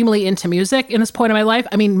extremely into music in this point of my life.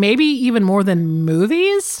 I mean, maybe even more than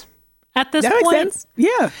movies at this point. That makes sense.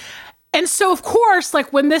 Yeah. And so, of course,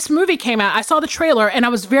 like when this movie came out, I saw the trailer and I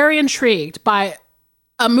was very intrigued by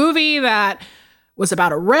a movie that was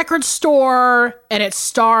about a record store, and it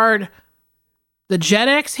starred the Gen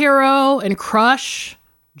X hero and crush,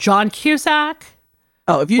 John Cusack.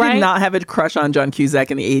 Oh, if you did not have a crush on John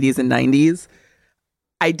Cusack in the 80s and 90s,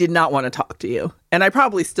 I did not want to talk to you. And I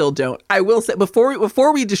probably still don't. I will say,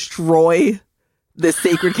 before we destroy this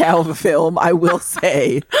sacred cow of a film, I will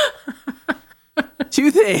say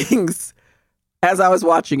 2 things as I was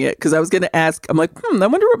watching it, because I was going to ask, I'm like, I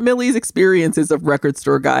wonder what Millie's experience is of record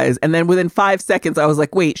store guys. And then within 5 seconds, I was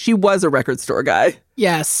like, wait, she was a record store guy.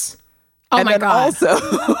 Yes. Oh and my then God. Also,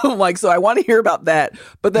 I'm like, so I want to hear about that.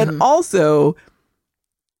 But then also,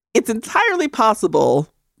 it's entirely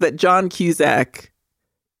possible that John Cusack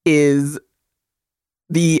is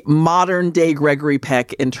the modern day Gregory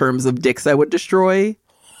Peck in terms of dicks I would destroy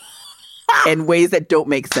in ways that don't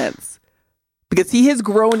make sense. Because he has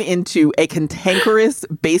grown into a cantankerous,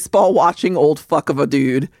 baseball watching old fuck of a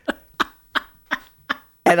dude.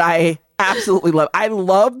 And I absolutely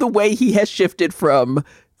love the way he has shifted from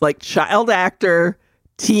like child actor,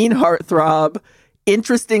 teen heartthrob,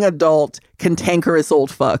 interesting adult, cantankerous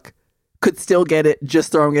old fuck. Could still get it,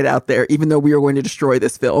 just throwing it out there, even though we are going to destroy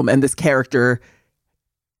this film. And this character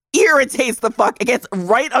irritates the fuck. It gets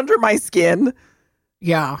right under my skin.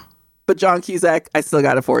 Yeah. But John Cusack, I still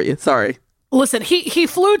got it for you. Sorry. Listen, he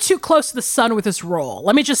flew too close to the sun with this role.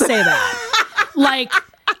 Let me just say that. Like,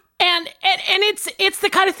 and it's the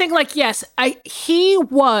kind of thing, like, yes, he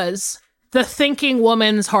was the thinking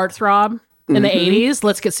woman's heartthrob in the 80s.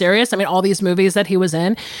 Let's get serious. I mean, all these movies that he was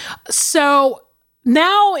in. So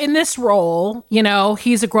now in this role, you know,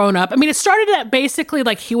 he's a grown up. I mean, it started at basically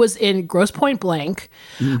like he was in Grosse Point Blank,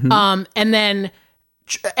 and then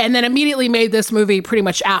immediately made this movie pretty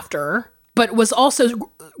much after. But was also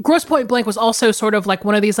Grosse Point Blank was also sort of like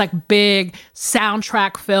one of these like big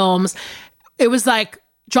soundtrack films. It was like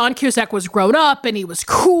John Cusack was grown up and he was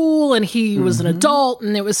cool and he was an adult,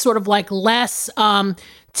 and it was sort of like less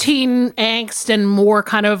teen angst and more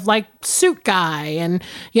kind of like suit guy, and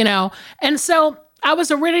you know. And so I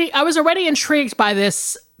was already intrigued by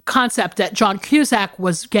this concept that John Cusack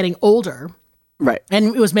was getting older, right?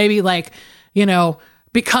 And it was maybe like, you know,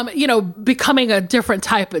 becoming a different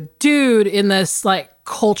type of dude in this like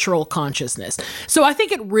cultural consciousness. So I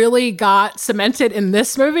think it really got cemented in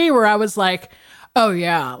this movie where I was like, oh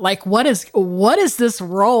yeah, like what is this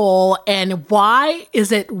role and why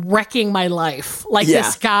is it wrecking my life? Like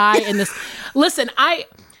this guy and this. Listen,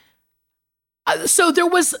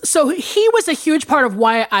 so he was a huge part of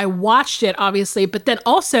why I watched it, obviously, but then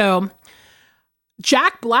also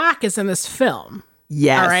Jack Black is in this film.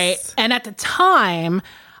 Yes. All right. And at the time,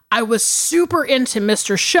 I was super into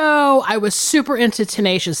Mr. Show. I was super into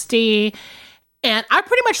Tenacious D. And I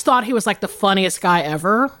pretty much thought he was like the funniest guy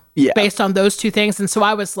ever based on those two things. And so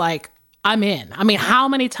I was like, I'm in. I mean, how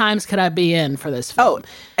many times could I be in for this film? Oh,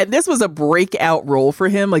 and this was a breakout role for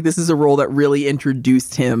him. Like, this is a role that really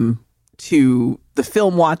introduced him to the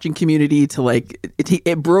film watching community, to like,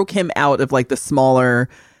 it broke him out of like the smaller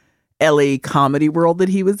LA comedy world that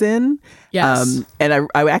he was in. Yes. And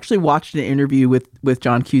I actually watched an interview with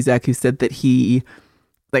John Cusack, who said that he,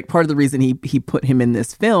 like, part of the reason he put him in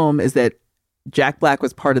this film is that Jack Black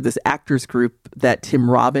was part of this actors group that Tim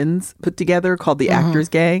Robbins put together called the Actors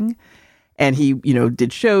Gang. And he, you know,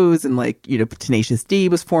 did shows, and like, you know, Tenacious D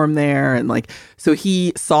was formed there. And like, so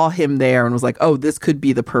he saw him there and was like, oh, this could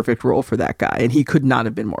be the perfect role for that guy. And he could not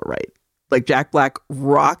have been more right. Like, Jack Black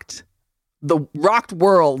rocked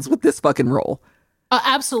worlds with this fucking role.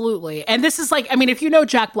 Absolutely. And this is like, I mean, if you know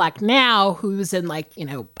Jack Black now, who's in like, you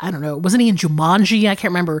know, I don't know, wasn't he in Jumanji? I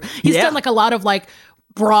can't remember. He's done like a lot of like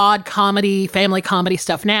broad comedy, family comedy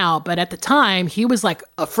stuff now. But at the time, he was like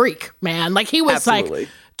a freak, man. Like, he was like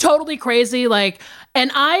totally crazy. Like, and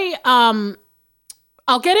I'll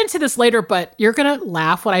get into this later, but you're going to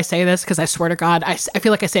laugh when I say this, because I swear to God, I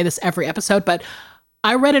feel like I say this every episode, but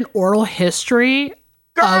I read an oral history of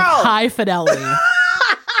High Fidelity.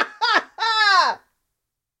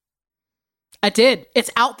 I did.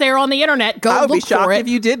 It's out there on the internet. Go look for it. I would be shocked if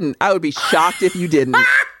you didn't. I would be shocked if you didn't.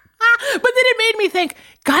 But then it made me think,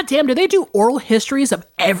 God damn, do they do oral histories of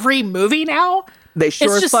every movie now? They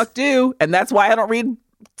sure as fuck do. And that's why I don't read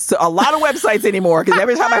a lot of websites anymore, because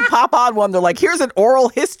every time I pop on one, they're like, here's an oral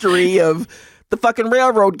history of the fucking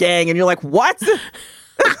railroad gang. And you're like, what?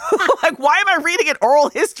 Like, why am I reading an oral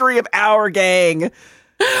history of our gang?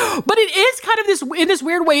 But it is kind of this, in this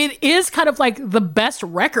weird way, it is kind of like the best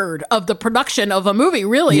record of the production of a movie,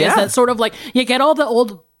 really. Is that sort of like, you get all the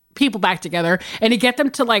old people back together and you get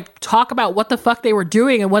them to like talk about what the fuck they were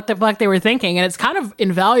doing and what the fuck they were thinking. And it's kind of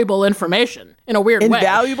invaluable information in a weird way.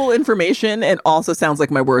 Invaluable information, and also sounds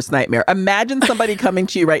like my worst nightmare. Imagine somebody coming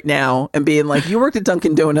to you right now and being like, you worked at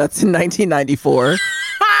Dunkin' Donuts in 1994.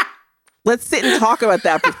 Let's sit and talk about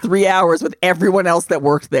that for 3 hours with everyone else that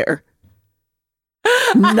worked there.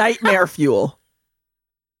 Nightmare fuel.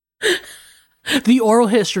 The oral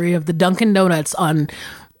history of the Dunkin' Donuts on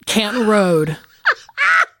Canton Road,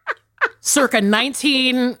 circa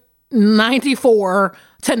 1994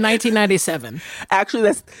 to 1997.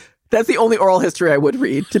 Actually, that's the only oral history I would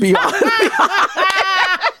read, to be honest.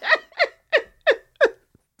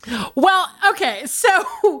 Well, okay,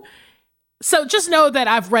 so just know that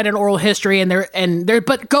I've read an oral history,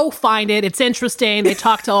 but go find it. It's interesting. They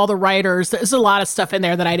talk to all the writers. There's a lot of stuff in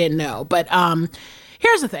there that I didn't know. But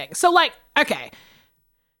here's the thing. So, like, okay,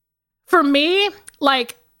 for me,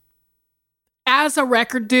 like, as a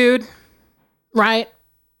record dude, right?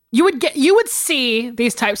 You would see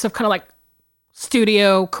these types of kind of like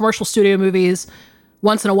commercial studio movies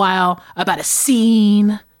once in a while about a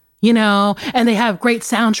scene, you know, and they have great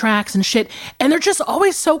soundtracks and shit, and they're just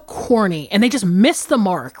always so corny, and they just miss the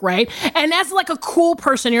mark, right? And as like a cool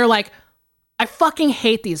person, you're like, I fucking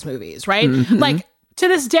hate these movies, right? Mm-hmm. Like, to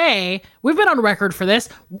this day, we've been on record for this,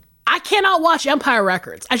 I cannot watch Empire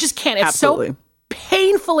Records. I just can't. It's Absolutely. So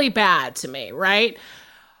painfully bad to me, right?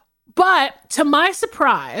 But to my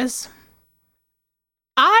surprise,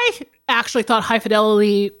 I actually thought High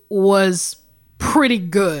Fidelity was pretty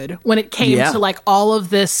good when it came to like all of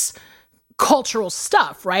this cultural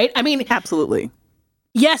stuff, right? I mean, absolutely.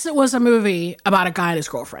 Yes, it was a movie about a guy and his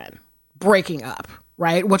girlfriend breaking up,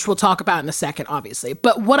 right? Which we'll talk about in a second, obviously.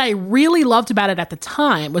 But what I really loved about it at the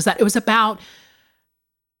time was that it was about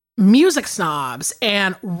music snobs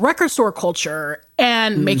and record store culture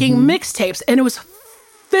and making mixtapes. And it was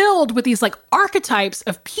filled with these like archetypes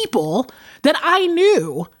of people that I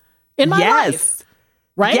knew in my life.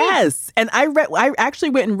 Right? Yes. And I actually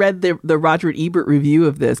went and read the Roger Ebert review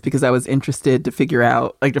of this because I was interested to figure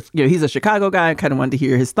out, like, you know, he's a Chicago guy. I kind of wanted to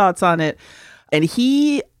hear his thoughts on it. And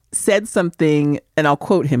he said something, and I'll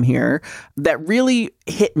quote him here, that really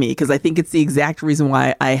hit me because I think it's the exact reason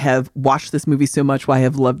why I have watched this movie so much, why I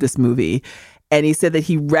have loved this movie. And he said that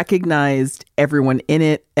he recognized everyone in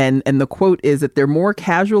it. And the quote is that they're more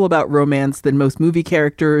casual about romance than most movie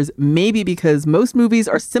characters, maybe because most movies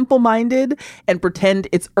are simple-minded and pretend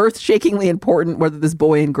it's earth-shakingly important whether this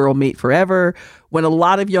boy and girl mate forever, when a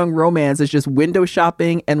lot of young romance is just window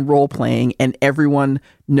shopping and role-playing, and everyone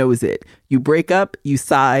knows it. You break up, you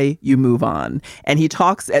sigh, you move on. And he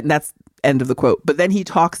talks, and that's end of the quote. But then he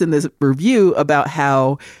talks in this review about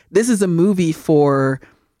how this is a movie for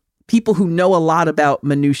people who know a lot about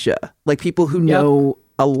minutia, like people who know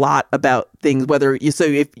a lot about things, whether you, so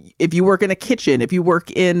if you work in a kitchen, if you work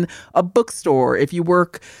in a bookstore, if you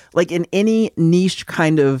work like in any niche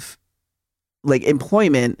kind of like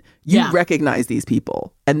employment, you recognize these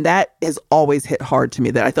people. And that has always hit hard to me,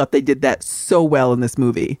 that I thought they did that so well in this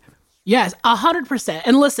movie. Yes, 100%.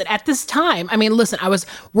 And listen, at this time, I mean, listen, I was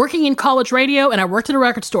working in college radio and I worked at a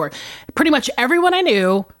record store. Pretty much everyone I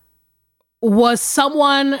knew was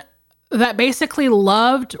someone that basically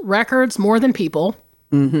loved records more than people.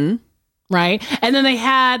 Mm-hmm. Right? And then they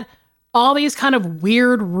had all these kind of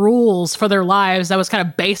weird rules for their lives that was kind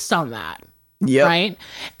of based on that. Yeah. Right?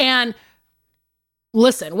 And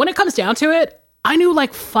listen, when it comes down to it, I knew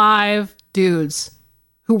like 5 dudes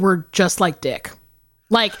who were just like Dick.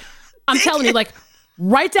 Like, I'm telling you, like,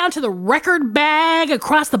 right down to the record bag,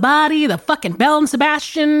 across the body, the fucking Bell and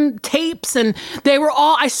Sebastian tapes. And they were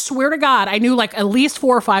all, I swear to God, I knew like at least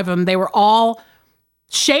 4 or 5 of them. They were all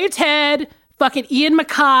shaved head, fucking Ian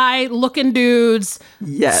MacKaye looking dudes.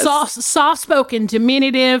 Yes. Soft-spoken,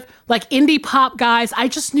 diminutive, like indie pop guys. I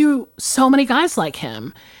just knew so many guys like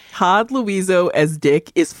him. Todd Louiso as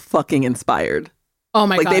Dick is fucking inspired. Oh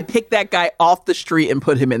my God. Like, they picked that guy off the street and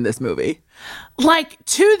put him in this movie. Like,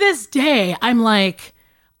 to this day, I'm like,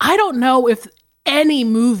 I don't know if any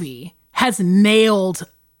movie has nailed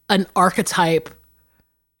an archetype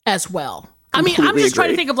as well. Completely I'm just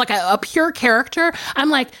trying to think of like a pure character. I'm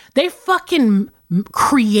like, they fucking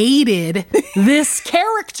created this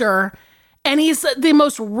character, and he's the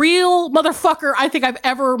most real motherfucker I think I've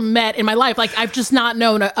ever met in my life. Like, I've just not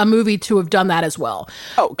known a movie to have done that as well.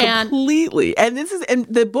 Oh, completely. And this is, and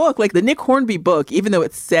the book, like the Nick Hornby book, even though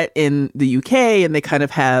it's set in the UK and they kind of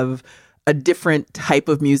have a different type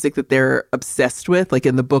of music that they're obsessed with. Like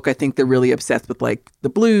in the book, I think they're really obsessed with like the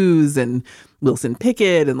blues and Wilson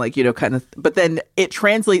Pickett and like, you know, kind of, but then it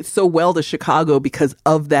translates so well to Chicago because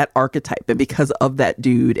of that archetype and because of that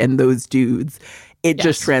dude and those dudes. It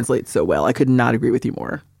just translates so well. I could not agree with you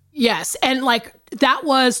more. Yes. And like, that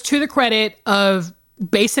was to the credit of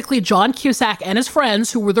basically John Cusack and his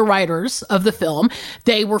friends who were the writers of the film.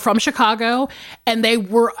 They were from Chicago, and they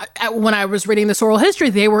were, when I was reading this oral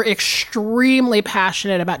history, they were extremely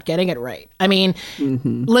passionate about getting it right. I mean,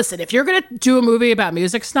 listen, if you're going to do a movie about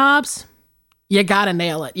music snobs, you got to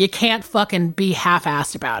nail it. You can't fucking be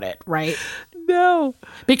half-assed about it, right? No.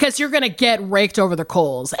 Because you're going to get raked over the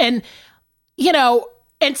coals. And, you know,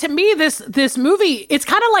 and to me, this movie, it's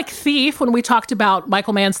kind of like Thief when we talked about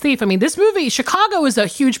Michael Mann's Thief. I mean, this movie, Chicago is a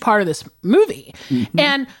huge part of this movie.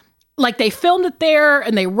 And like, they filmed it there,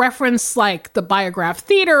 and they reference like the Biograph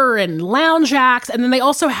Theater and lounge acts. And then they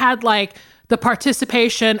also had like the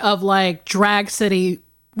participation of like Drag City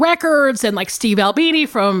Records and like Steve Albini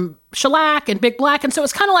from Shellac and Big Black. And so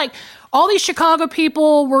it's kind of like all these Chicago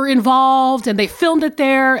people were involved, and they filmed it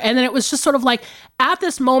there. And then it was just sort of like at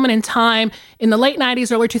this moment in time in the late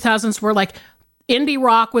 90s, early 2000s, where like indie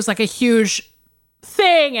rock was like a huge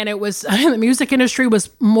thing, and it was, the music industry was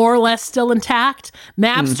more or less still intact.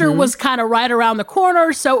 Napster was kind of right around the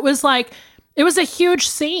corner. So it was like, it was a huge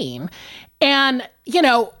scene. And, you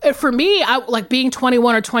know, for me, I like being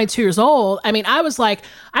 21 or 22 years old. I mean, I was like,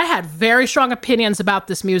 I had very strong opinions about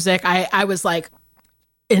this music. I was like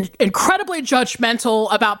incredibly judgmental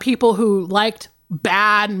about people who liked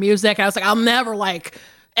bad music. I was like, I'll never like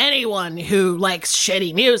anyone who likes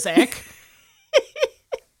shitty music.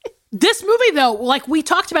 This movie, though, like we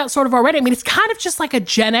talked about sort of already, I mean, it's kind of just like a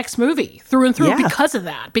Gen X movie through and through because of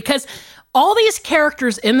that. Because all these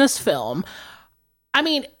characters in this film, I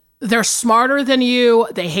mean, they're smarter than you.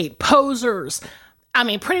 They hate posers. I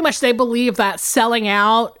mean, pretty much they believe that selling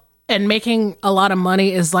out and making a lot of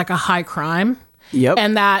money is like a high crime. Yep.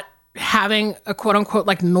 And that having a quote unquote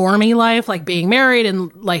like normie life, like being married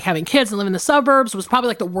and like having kids and living in the suburbs was probably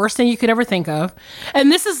like the worst thing you could ever think of.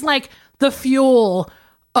 And this is like the fuel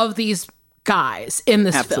of these guys in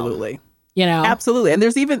this Absolutely. film. You know? Absolutely. And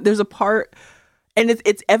there's a part, and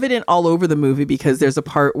it's evident all over the movie, because there's a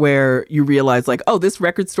part where you realize like, oh, this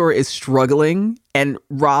record store is struggling, and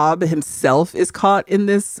Rob himself is caught in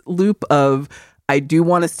this loop of, I do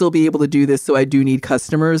want to still be able to do this, so I do need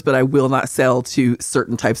customers, but I will not sell to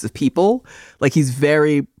certain types of people. Like, he's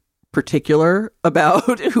very particular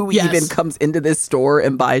about who even comes into this store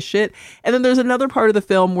and buys shit. And then there's another part of the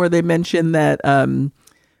film where they mention that,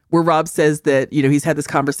 where Rob says that, you know, he's had this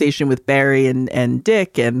conversation with Barry and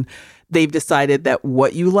Dick, and they've decided that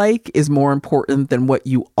what you like is more important than what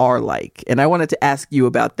you are like. And I wanted to ask you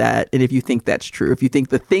about that, and if you think that's true, if you think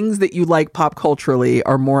the things that you like pop culturally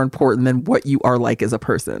are more important than what you are like as a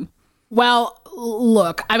person. Well,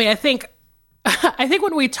 look, I mean, I think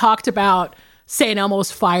when we talked about St.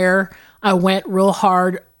 Elmo's Fire, I went real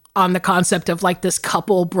hard on the concept of like this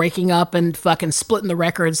couple breaking up and fucking splitting the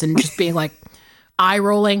records and just being like eye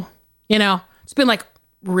rolling, you know, it's been like,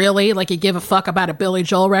 really? Like, you give a fuck about a Billy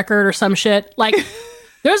Joel record or some shit? Like,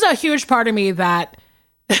 there's a huge part of me that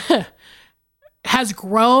has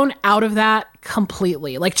grown out of that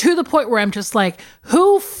completely. Like, to the point where I'm just like,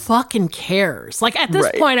 who fucking cares? Like, at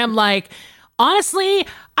this point, I'm like, honestly,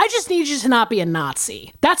 I just need you to not be a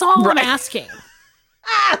Nazi. That's all I'm asking.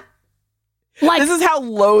 Like, this is how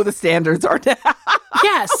low the standards are now.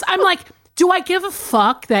 Yes. I'm like, do I give a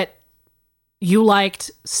fuck that you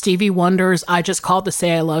liked Stevie Wonder's I Just Called to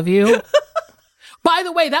Say I Love You? By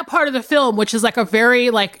the way, that part of the film, which is like a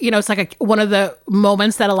very, like, you know, it's like one of the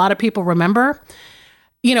moments that a lot of people remember.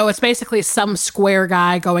 You know, it's basically some square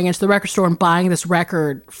guy going into the record store and buying this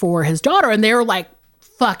record for his daughter. And they're like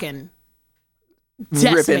fucking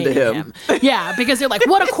decimating him. Yeah, because they're like,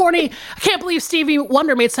 what a corny, I can't believe Stevie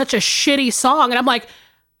Wonder made such a shitty song. And I'm like,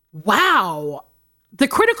 wow. The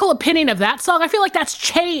critical opinion of that song, I feel like that's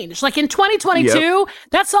changed. Like in 2022,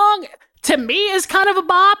 that song to me is kind of a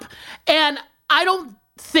bop. And I don't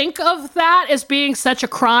think of that as being such a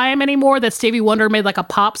crime anymore that Stevie Wonder made like a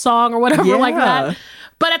pop song or whatever like that.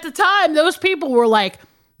 But at the time, those people were like,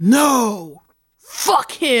 no,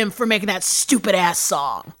 fuck him for making that stupid ass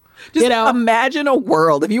song. Just imagine a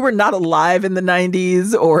world, if you were not alive in the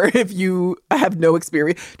 90s or if you have no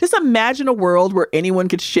experience, just imagine a world where anyone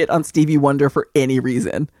could shit on Stevie Wonder for any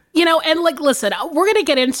reason. You know, and like, listen, we're going to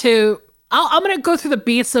get into, I'm going to go through the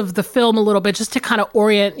beats of the film a little bit just to kind of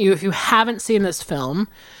orient you if you haven't seen this film,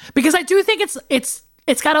 because I do think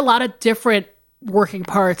it's got a lot of different working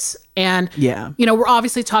parts. And, you know, we're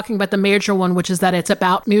obviously talking about the major one, which is that it's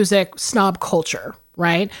about music snob culture.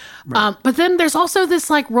 Right. But then there's also this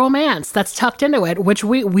like romance that's tucked into it, which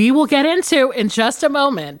we will get into in just a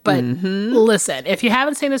moment. But listen, if you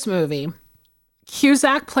haven't seen this movie,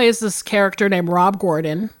 Cusack plays this character named Rob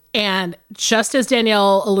Gordon. And just as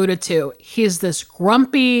Danielle alluded to, he's this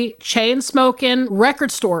grumpy, chain-smoking record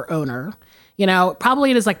store owner, you know, probably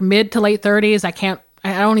in his like mid to late 30s.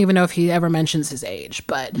 I don't even know if he ever mentions his age,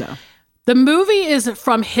 but no. The movie is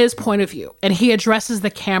from his point of view, and he addresses the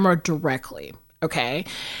camera directly. Okay.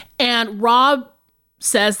 And Rob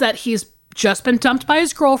says that he's just been dumped by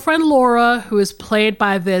his girlfriend, Laura, who is played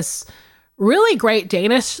by this really great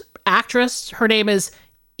Danish actress. Her name is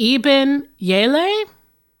Iben Jelle.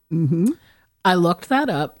 I looked that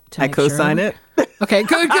up. I co-sign it. Okay,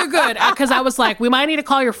 good. Because I was like, we might need to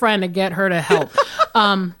call your friend and get her to help.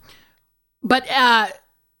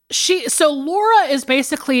 So Laura is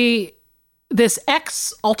basically this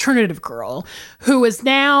ex-alternative girl who is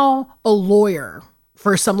now a lawyer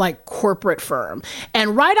for some like corporate firm.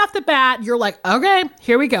 And right off the bat, you're like, okay,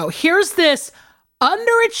 here we go. Here's this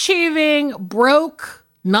underachieving, broke,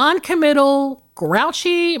 non-committal,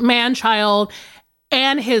 grouchy man-child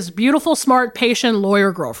and his beautiful, smart, patient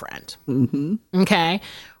lawyer girlfriend. Okay.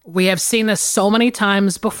 We have seen this so many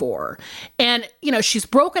times before. And, you know, she's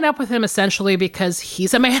broken up with him essentially because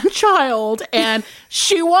he's a man-child and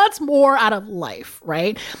she wants more out of life,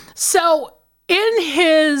 right? So in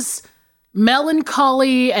his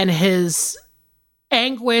melancholy and his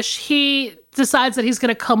anguish, he decides that he's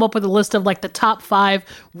going to come up with a list of like the top 5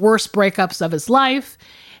 worst breakups of his life.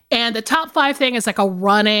 And the top 5 thing is like a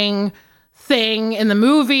running thing in the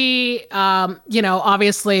movie. You know,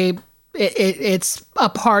 obviously it's a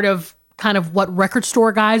part of kind of what record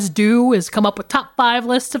store guys do, is come up with top 5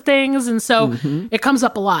 lists of things. And so it comes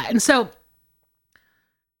up a lot. And so,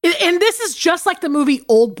 and this is just like the movie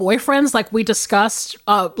Old Boyfriends, like we discussed,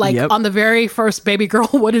 on the very first Baby Girl,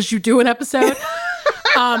 What Did You Do an episode?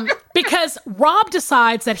 Because Rob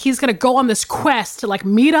decides that he's going to go on this quest to like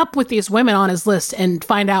meet up with these women on his list and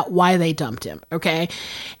find out why they dumped him. Okay.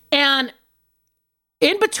 And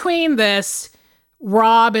in between this,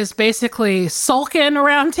 Rob is basically sulking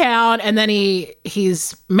around town, and then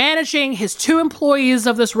he's managing his 2 employees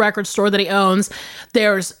of this record store that he owns.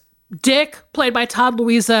 There's Dick, played by Todd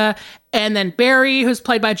Louisa, and then Barry, who's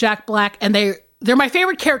played by Jack Black, and they're my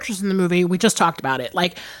favorite characters in the movie. We just talked about it.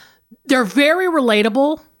 Like, they're very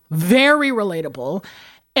relatable,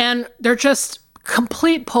 and they're just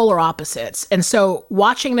complete polar opposites. And so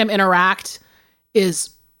watching them interact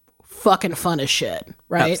is fucking fun as shit,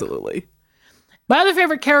 right? Absolutely. My other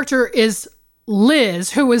favorite character is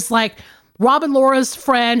Liz, who is like Rob and Laura's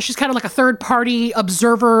friend. She's kind of like a third-party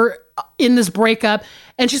observer in this breakup.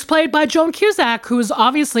 And she's played by Joan Cusack, who is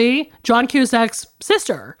obviously John Cusack's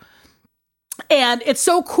sister. And it's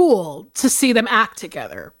so cool to see them act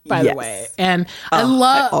together, by the way. And I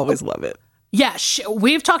always love it. Yeah,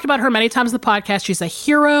 we've talked about her many times in the podcast. She's a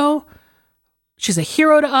hero. She's a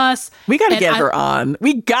hero to us. We got to get her on.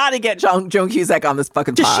 We got to get Joan Cusack on this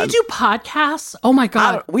fucking pod. Does she do podcasts? Oh my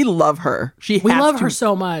God. We love her. We love her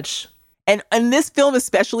so much. And in this film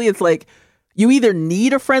especially, it's like, you either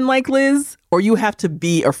need a friend like Liz or you have to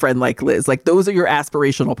be a friend like Liz. Like, those are your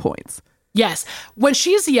aspirational points. Yes. When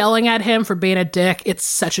she's yelling at him for being a dick, it's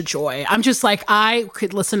such a joy. I'm just like, I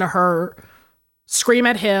could listen to her scream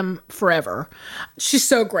at him forever. She's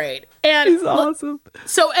so great. And she's awesome.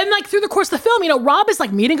 So, and like through the course of the film, you know, Rob is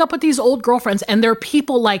like meeting up with these old girlfriends, and there are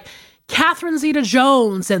people like Catherine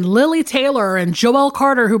Zeta-Jones and Lily Taylor and Joelle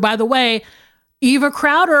Carter, who, by the way, Eva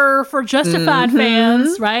Crowder for Justified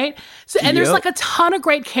fans, right? So, and there's like a ton of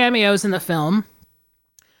great cameos in the film.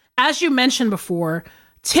 As you mentioned before,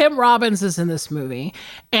 Tim Robbins is in this movie,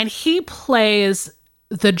 and he plays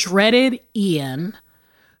the dreaded Ian,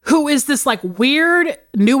 who is this like weird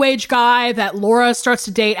new age guy that Laura starts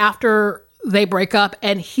to date after they break up.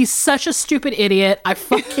 And he's such a stupid idiot. I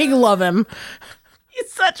fucking love him.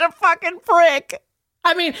 He's such a fucking prick.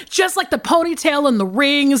 I mean, just like the ponytail and the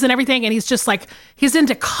rings and everything. And he's just like, he's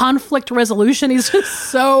into conflict resolution. He's just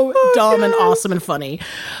so dumb and awesome and funny.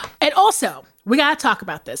 And also, we got to talk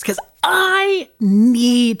about this because I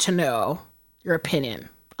need to know your opinion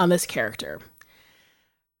on this character.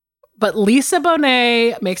 But Lisa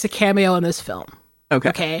Bonet makes a cameo in this film.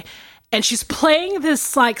 Okay. And she's playing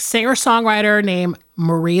this like singer-songwriter named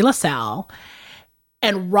Marie LaSalle.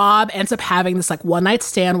 And Rob ends up having this like one-night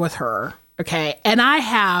stand with her. Okay. And I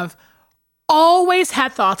have always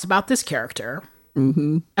had thoughts about this character.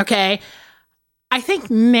 Okay. I think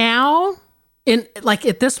now, in like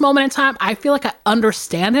at this moment in time, I feel like I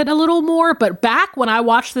understand it a little more. But back when I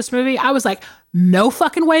watched this movie, I was like, no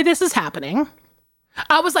fucking way this is happening.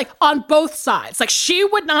 I was like on both sides. Like, she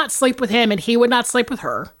would not sleep with him and he would not sleep with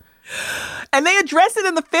her. And they address it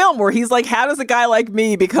in the film where he's like, how does a guy like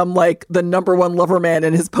me become like the number one lover man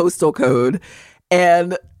in his postal code?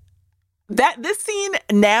 And this scene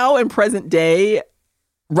now in present day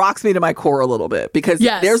rocks me to my core a little bit, because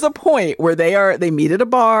there's a point where they meet at a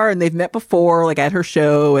bar and they've met before, like at her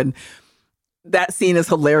show, and that scene is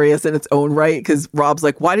hilarious in its own right, because Rob's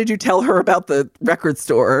like, why did you tell her about the record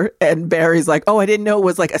store? And Barry's like, oh, I didn't know it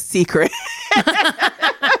was like a secret.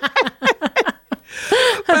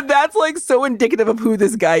 But that's like so indicative of who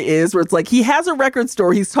this guy is, where it's like he has a record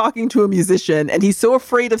store, he's talking to a musician, and he's so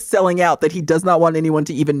afraid of selling out that he does not want anyone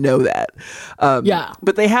to even know that.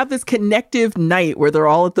 But they have this connective night where they're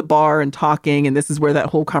all at the bar and talking, and this is where that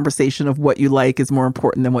whole conversation of what you like is more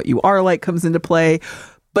important than what you are like comes into play.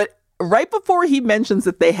 But right before he mentions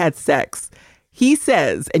that they had sex, he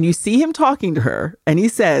says, and you see him talking to her, and he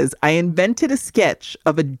says, I invented a sketch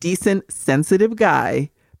of a decent, sensitive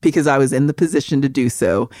guy because I was in the position to do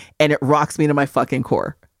so, and it rocks me to my fucking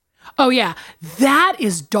core. Oh, yeah. That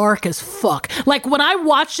is dark as fuck. Like, when I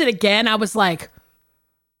watched it again, I was like,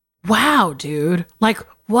 wow, dude. Like,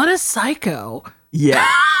 what a psycho. Yeah.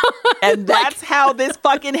 And that's how this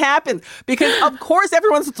fucking happens. Because, of course,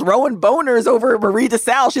 everyone's throwing boners over Marie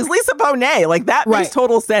DeSalle. She's Lisa Bonet. Like, that makes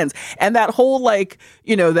total sense. And that whole, like,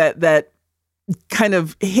 you know, that kind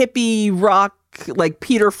of hippie rock, like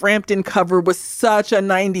Peter Frampton cover was such a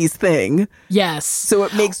 90s thing. Yes. So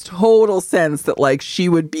it makes total sense that like she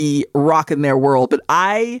would be rocking their world. But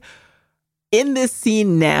in this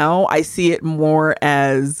scene now, I see it more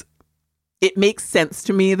as it makes sense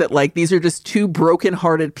to me that like these are just two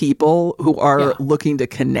brokenhearted people who are looking to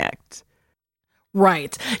connect.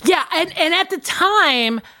 Right. Yeah. And at the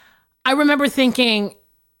time, I remember thinking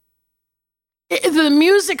the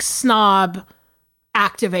music snob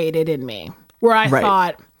activated in me, where I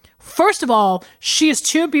thought, first of all, she is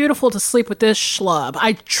too beautiful to sleep with this schlub.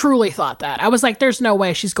 I truly thought that. I was like, there's no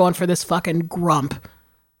way she's going for this fucking grump.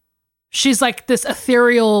 She's like this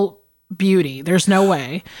ethereal beauty. There's no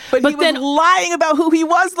way. But he was lying about who he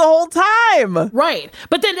was the whole time. Right.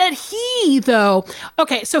 But then though,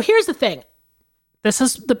 okay, so here's the thing. This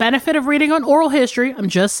is the benefit of reading on oral history. I'm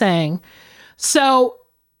just saying. So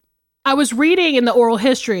I was reading in the oral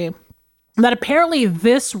history that apparently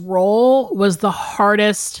this role was the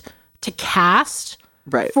hardest to cast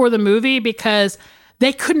for the movie because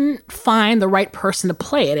they couldn't find the right person to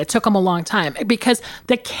play it. It took them a long time because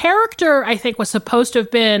the character, I think, was supposed to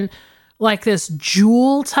have been like this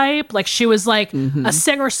Jewel type. Like she was like a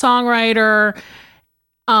singer-songwriter.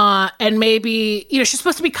 And maybe, she's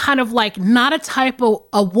supposed to be kind of like not a type of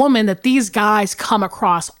a woman that these guys come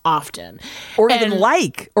across often. Or even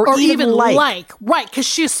like. Right. Because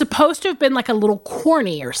she's supposed to have been like a little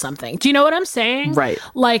corny or something. Do you know what I'm saying? Right.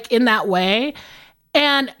 Like in that way.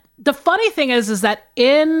 And the funny thing is that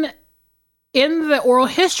in the oral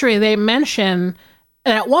history, they mention,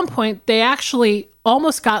 and at one point, they actually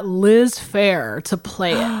almost got Liz Phair to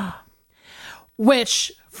play it.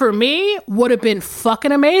 Which, for me, would have been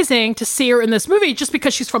fucking amazing to see her in this movie just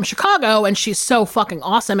because she's from Chicago and she's so fucking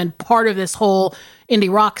awesome and part of this whole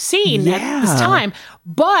indie rock scene at this time.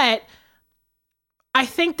 But I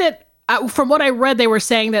think that from what I read, they were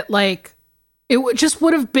saying that like it just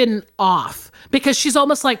would have been off because she's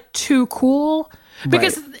almost like too cool.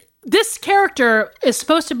 Because this character is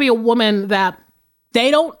supposed to be a woman that they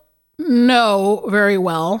don't know very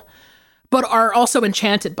well, but are also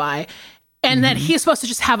enchanted by. And that he's supposed to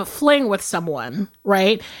just have a fling with someone,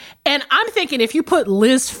 right? And I'm thinking if you put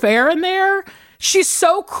Liz Phair in there, she's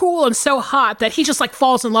so cool and so hot that he just like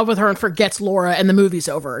falls in love with her and forgets Laura and the movie's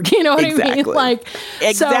over. Do you know what I mean? Like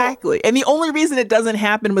exactly. And the only reason it doesn't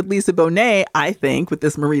happen with Lisa Bonet, I think, with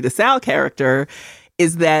this Marie DeSalle character,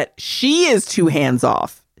 is that she is too hands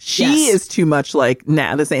off. She is too much like,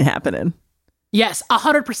 nah, this ain't happening. Yes,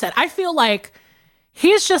 100%. I feel like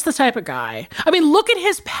he's just the type of guy. I mean, look at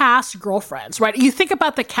his past girlfriends, right? You think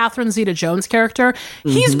about the Catherine Zeta-Jones character.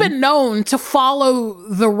 He's been known to follow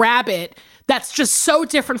the rabbit that's just so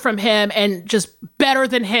different from him and just better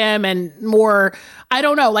than him and more, I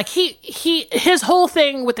don't know. Like his whole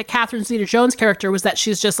thing with the Catherine Zeta-Jones character was that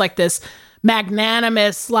she's just like this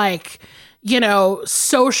magnanimous, like,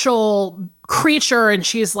 social creature. And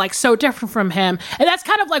she's like so different from him. And that's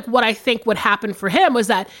kind of like what I think would happen for him was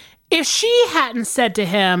that if she hadn't said to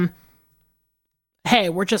him, hey,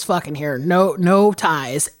 we're just fucking here, no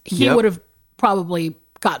ties, he would have probably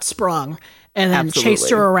got sprung and then chased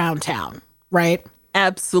her around town, right?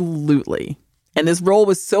 Absolutely. And this role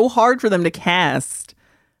was so hard for them to cast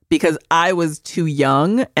because I was too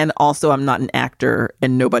young and also I'm not an actor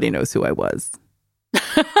and nobody knows who I was.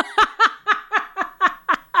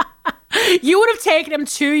 You would have taken him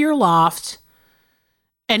to your loft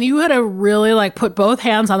and you would have really like put both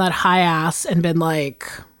hands on that high ass and been like,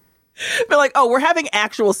 oh, we're having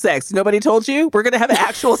actual sex. Nobody told you? We're going to have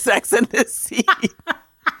actual sex in this scene.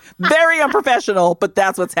 Very unprofessional, but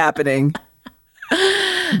that's what's happening.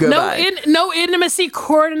 No intimacy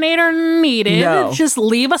coordinator needed. No. Just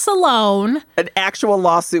leave us alone. An actual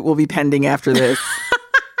lawsuit will be pending after this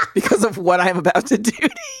because of what I'm about to do.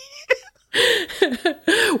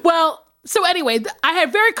 Well, so anyway, I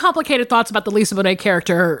had very complicated thoughts about the Lisa Bonet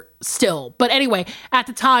character still. But anyway, at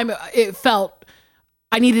the time, it felt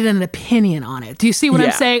I needed an opinion on it. Do you see what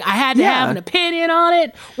I'm saying? I had to have an opinion on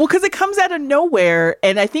it. Well, because it comes out of nowhere.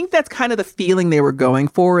 And I think that's kind of the feeling they were going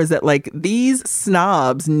for, is that like these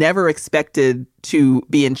snobs never expected to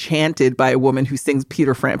be enchanted by a woman who sings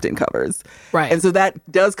Peter Frampton covers. Right. And so that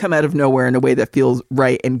does come out of nowhere in a way that feels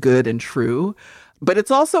right and good and true. But it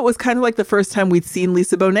was kind of like the first time we'd seen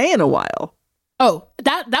Lisa Bonet in a while. Oh,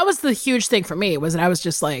 that was the huge thing for me, was that I was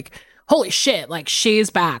just like, holy shit, like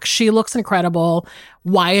she's back. She looks incredible.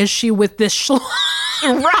 Why is she with this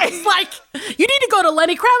Right. Like, you need to go to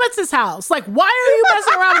Lenny Kravitz's house. Like, why are you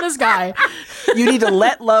messing around with this guy? You need to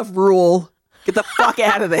let love rule. Get the fuck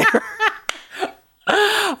out of there.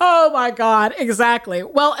 Oh my God. Exactly.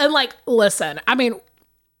 Well, and like, listen, I mean,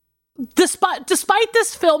 despite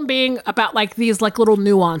this film being about like these like little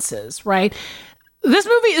nuances, right? This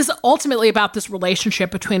movie is ultimately about this relationship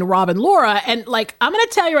between Rob and Laura. And like, I'm going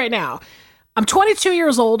to tell you right now, I'm 22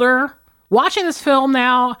 years older, watching this film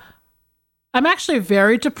now. I'm actually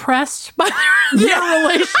very depressed by their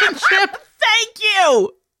relationship. Thank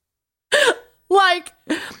you. Like,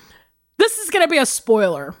 this is going to be a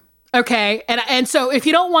spoiler, okay? And so if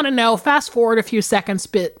you don't want to know, fast forward a few seconds,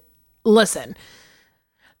 but listen.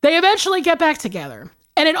 They eventually get back together,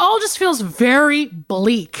 and it all just feels very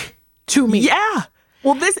bleak to me. Yeah.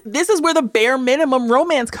 Well, this is where the bare minimum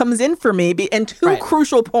romance comes in for me, and two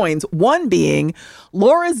crucial points. One being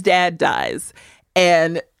Laura's dad dies,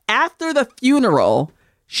 and after the funeral,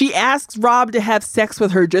 she asks Rob to have sex with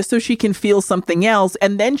her just so she can feel something else,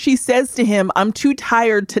 and then she says to him, "I'm too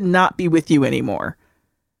tired to not be with you anymore."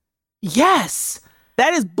 Yes.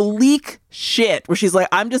 That is bleak shit, where she's like,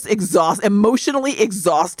 I'm just emotionally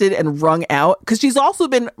exhausted and wrung out. Because she's also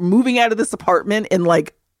been moving out of this apartment in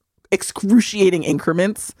like excruciating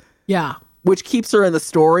increments. Yeah. Which keeps her in the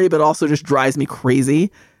story, but also just drives me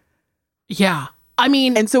crazy. Yeah. I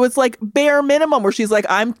mean. And so it's like bare minimum, where she's like,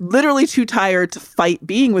 I'm literally too tired to fight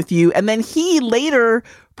being with you. And then he later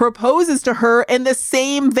proposes to her in the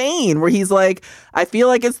same vein, where he's like, I feel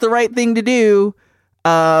like it's the right thing to do.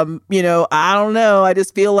 I don't know. I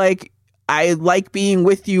just feel like I like being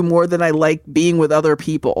with you more than I like being with other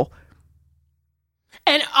people.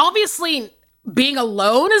 And obviously being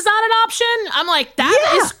alone is not an option. I'm like,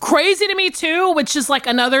 that is crazy to me too, which is like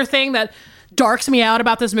another thing that darks me out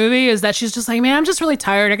about this movie, is that she's just like, man, I'm just really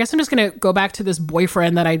tired. I guess I'm just going to go back to this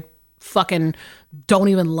boyfriend that I fucking don't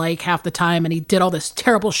even like half the time. And he did all this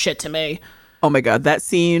terrible shit to me. Oh my God. That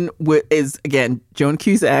scene is, again, Joan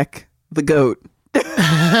Cusack, the GOAT.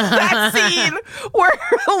 That scene where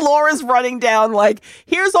Laura's running down like,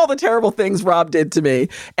 here's all the terrible things Rob did to me,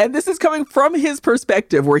 and this is coming from his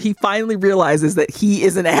perspective, where he finally realizes that he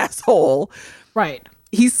is an asshole. Right.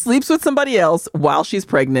 He sleeps with somebody else while she's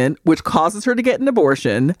pregnant, which causes her to get an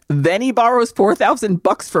abortion. Then he borrows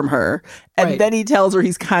 $4,000 from her, and then he tells her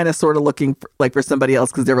he's kind of sort of looking for somebody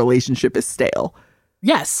else because their relationship is stale.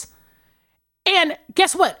 Yes. And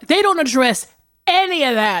guess what? They don't address any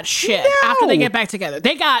of that shit after they get back together.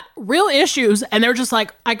 They got real issues, and they're just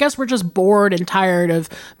like, I guess we're just bored and tired of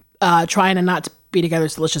trying to not be together,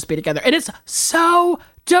 so let's just be together. And it's so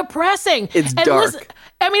depressing. It's dark. Listen,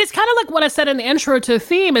 I mean, it's kind of like what I said in the intro to the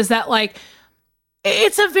theme, is that like,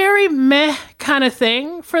 it's a very meh kind of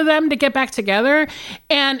thing for them to get back together.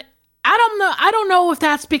 And I don't know if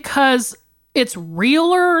that's because it's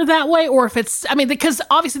realer that way, or if it's, I mean, because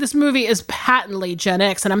obviously this movie is patently Gen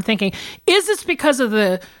X, and I'm thinking, is this because of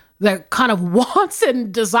the kind of wants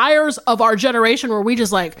and desires of our generation, where we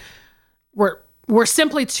just like, we're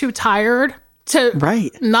simply too tired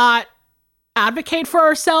to not advocate for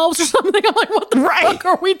ourselves or something? I'm like, what the fuck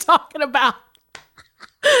are we talking about?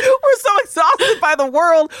 We're so exhausted by the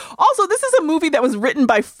world. Also, this is a movie that was written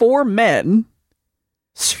by 4 men.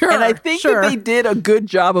 Sure. And I think that they did a good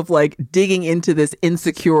job of like digging into this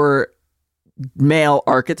insecure male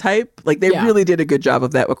archetype. Like they really did a good job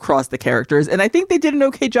of that across the characters. And I think they did an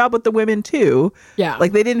okay job with the women too. Yeah.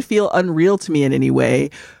 Like they didn't feel unreal to me in any way.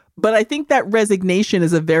 But I think that resignation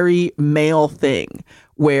is a very male thing,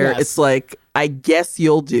 where it's like, I guess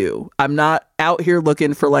you'll do. I'm not out here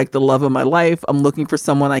looking for like the love of my life. I'm looking for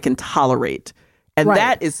someone I can tolerate. And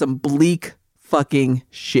that is some bleak fucking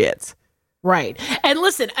shit. Right. And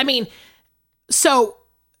listen, I mean, so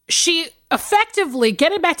she effectively,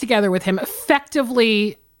 getting back together with him,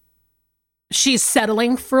 effectively, she's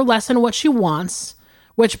settling for less than what she wants,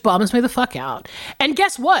 which bums me the fuck out. And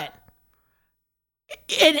guess what?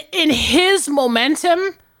 In his momentum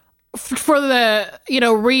for the,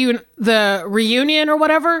 the reunion or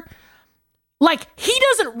whatever, like, he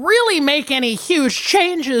doesn't really make any huge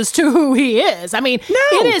changes to who he is. I mean,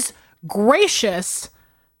 it is gracious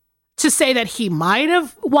to say that he might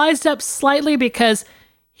have wised up slightly, because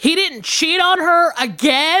he didn't cheat on her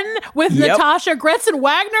again with Natasha Gretchen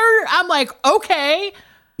Wagner. I'm like, okay.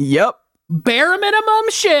 Yep. Bare minimum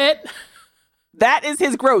shit. That is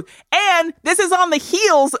his growth. And this is on the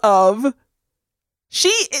heels of,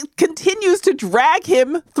 she continues to drag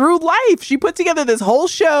him through life. She put together this whole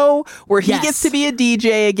show where he gets to be a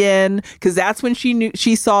DJ again, because that's when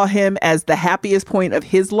she saw him as the happiest point of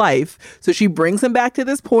his life. So she brings him back to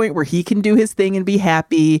this point where he can do his thing and be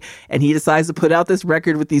happy. And he decides to put out this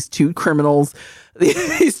record with these 2 criminals,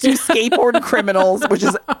 these 2 skateboard criminals, which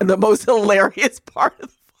is the most hilarious part of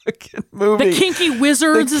the fucking movie. The Kinky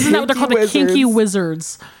Wizards, isn't that what they're called? The Kinky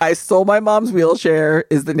Wizards. I Stole My Mom's Wheelchair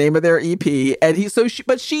is the name of their EP. And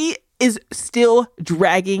she is still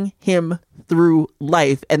dragging him through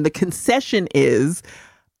life. And the concession is,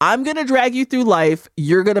 I'm going to drag you through life.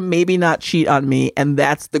 You're going to maybe not cheat on me. And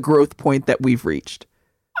that's the growth point that we've reached.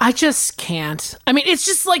 I just can't. I mean, it's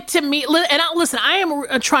just like, to me, and listen, I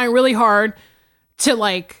am trying really hard to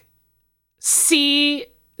like see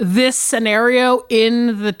this scenario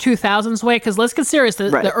in the 2000s way, because let's get serious,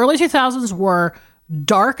 the early 2000s were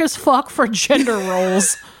dark as fuck for gender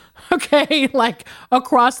roles. Okay, like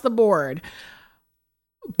across the board.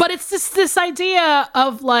 But it's this idea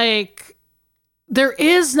of like there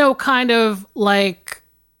is no kind of like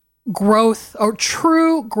growth or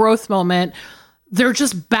true growth moment. They're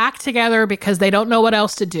just back together because they don't know what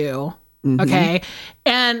else to do. Okay,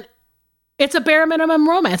 and it's a bare minimum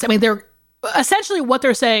romance. I mean, they're essentially what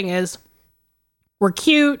they're saying is we're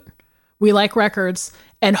cute, we like records,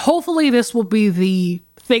 and hopefully this will be the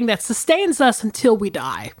thing that sustains us until we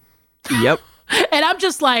die. Yep. And I'm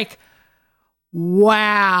just like,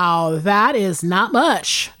 wow, that is not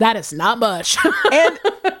much. That is not much. And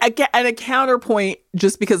a counterpoint,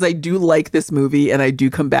 just because I do like this movie and I do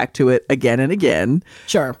come back to it again and again.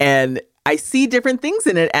 Sure. And I see different things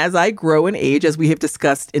in it as I grow in age, as we have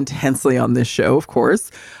discussed intensely on this show, of course.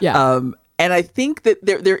 Yeah. And I think that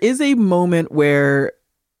there is a moment where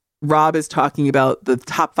Rob is talking about the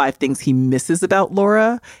top 5 things he misses about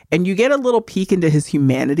Laura. And you get a little peek into his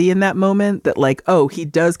humanity in that moment, that like, oh, he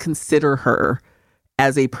does consider her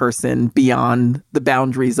as a person beyond the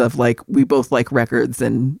boundaries of like, we both like records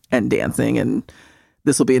and dancing and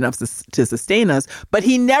this will be enough to sustain us. But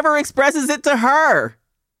he never expresses it to her.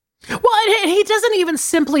 Well, and he doesn't even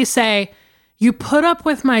simply say, you put up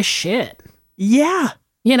with my shit. Yeah.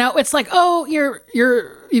 You know, it's like, oh,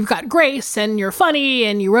 you've got grace and you're funny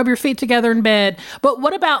and you rub your feet together in bed. But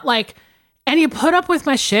what about like, and you put up with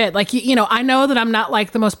my shit. Like, you know, I know that I'm not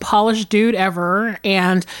like the most polished dude ever.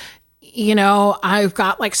 And, you know, I've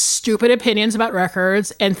got like stupid opinions about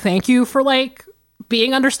records. And thank you for like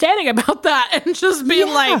being understanding about that and just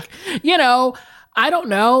being like, you know, I don't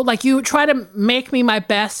know, like you try to make me my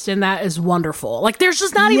best and that is wonderful. Like there's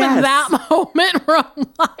just not even that moment where I'm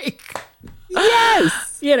like...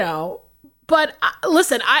 Yes. You know, but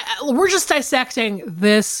listen, we're just dissecting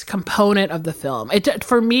this component of the film.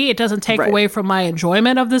 For me, it doesn't take away from my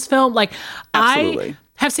enjoyment of this film. Like, absolutely. I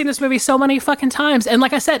have seen this movie so many fucking times. And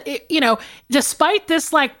like I said, you know, despite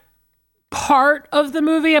this like part of the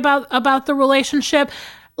movie about the relationship,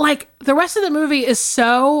 like the rest of the movie is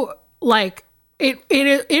so like,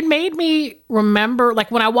 it made me remember,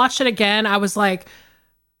 like when I watched it again, I was like,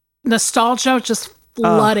 nostalgia just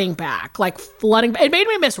flooding back. It made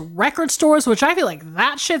me miss record stores, which I feel like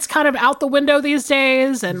that shit's kind of out the window these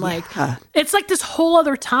days. And like, it's like this whole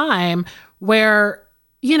other time where,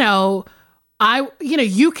 you know,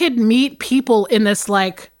 you could meet people in this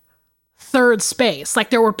like third space. Like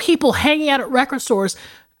there were people hanging out at record stores,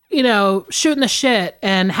 you know, shooting the shit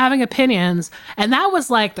and having opinions. And that was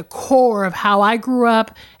like the core of how I grew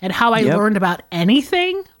up and how I learned about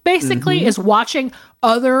anything, basically, is watching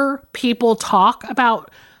other people talk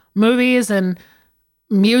about movies and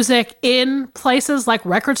music in places like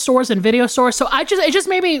record stores and video stores. So it just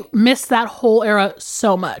made me miss that whole era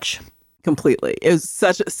so much. Completely. It was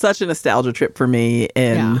such a nostalgia trip for me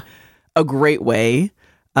in a great way.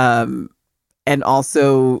 And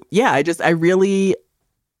also,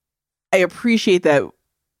 I appreciate that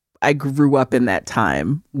I grew up in that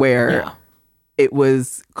time where it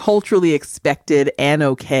was culturally expected and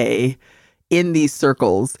okay in these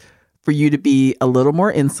circles for you to be a little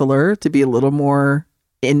more insular, to be a little more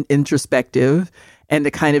introspective, and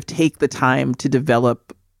to kind of take the time to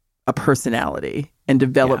develop a personality and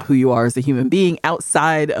develop who you are as a human being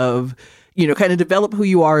outside of, you know, kind of develop who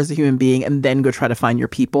you are as a human being and then go try to find your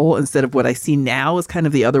people, instead of what I see now is kind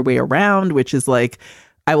of the other way around, which is like,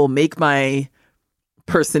 I will make my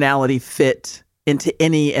personality fit into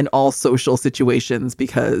any and all social situations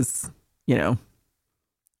because, you know,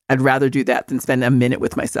 I'd rather do that than spend a minute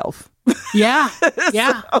with myself. Yeah.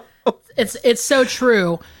 Yeah. It's so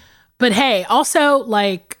true. But hey, also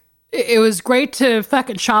like it was great to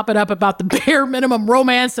fucking chop it up about the bare minimum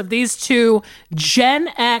romance of these two Gen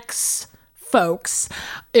X folks.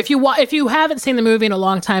 If you haven't seen the movie in a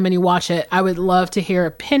long time and you watch it, I would love to hear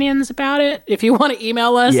opinions about it. If you want to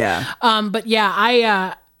email us. Yeah. But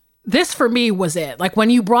yeah, this for me was it. Like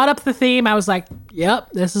when you brought up the theme, I was like,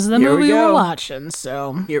 yep, this is the movie we're watching.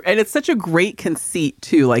 So and it's such a great conceit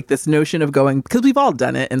too, like this notion of going, because we've all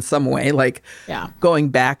done it in some way, like going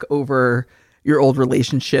back over your old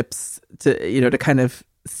relationships to, you know, to kind of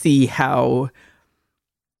see how,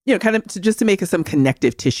 you know, kind of just to make some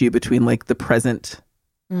connective tissue between like the present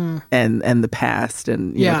and the past,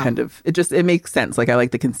 and you know, kind of it makes sense. Like I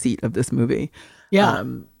like the conceit of this movie. Yeah.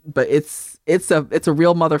 But it's a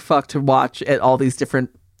real motherfuck to watch at all these different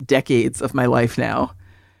decades of my life now.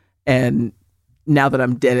 And now that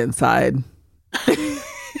I'm dead inside, kind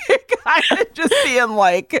of just being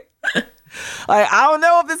like, I don't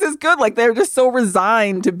know if this is good. Like, they're just so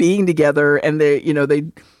resigned to being together, and they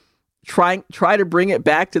try to bring it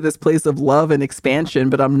back to this place of love and expansion,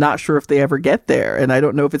 but I'm not sure if they ever get there. And I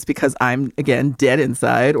don't know if it's because I'm, again, dead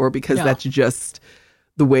inside, or because that's just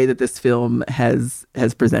the way that this film has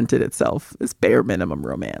presented itself, as bare minimum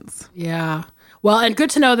romance. Yeah. Well, and good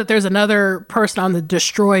to know that there's another person on the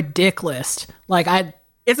destroyed dick list.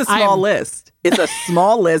 It's a small list. It's a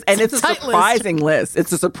small list, and it's a surprising list.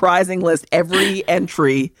 It's a surprising list. Every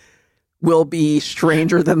entry will be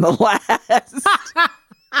stranger than the last.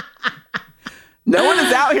 No one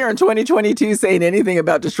is out here in 2022 saying anything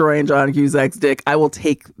about destroying John Cusack's dick. I will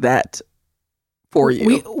take that for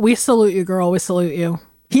you. We salute you, girl. We salute you.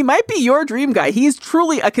 He might be your dream guy. He's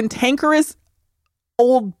truly a cantankerous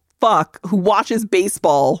old fuck who watches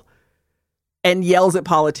baseball and yells at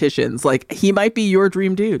politicians. Like, he might be your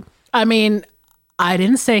dream dude. I mean, I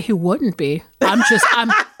didn't say he wouldn't be.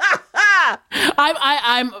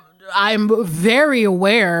 I'm very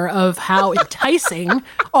aware of how enticing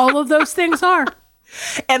all of those things are.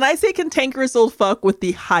 And I say cantankerous old fuck with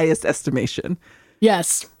the highest estimation.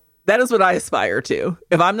 Yes. That is what I aspire to.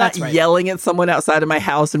 If I'm not yelling at someone outside of my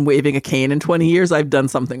house and waving a cane in 20 years, I've done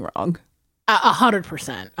something wrong.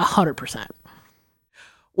 100%. 100%.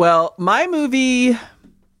 Well, my movie,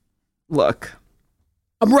 look.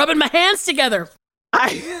 I'm rubbing my hands together.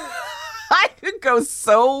 I could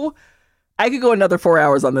go another 4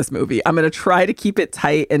 hours on this movie. I'm going to try to keep it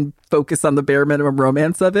tight and focus on the bare minimum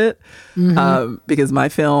romance of it. Because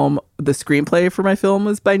the screenplay for my film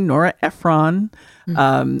was by Nora Ephron.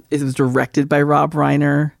 It was directed by Rob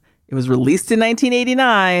Reiner. It was released in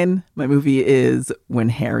 1989. My movie is When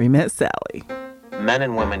Harry Met Sally. Men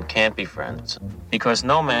and women can't be friends because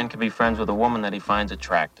no man can be friends with a woman that he finds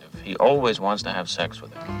attractive. He always wants to have sex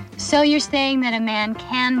with her. So you're saying that a man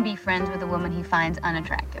can be friends with a woman he finds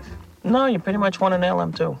unattractive? No, you pretty much want to nail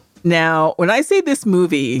him too. Now, when I say this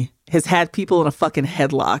movie has had people in a fucking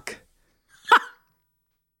headlock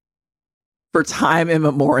for time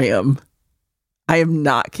immemorial, I am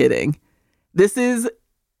not kidding. This is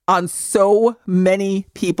on so many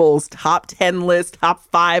people's top 10 lists, top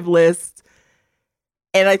 5 lists.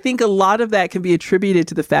 And I think a lot of that can be attributed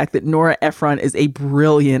to the fact that Nora Ephron is a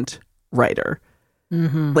brilliant writer.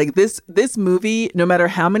 Like this movie, no matter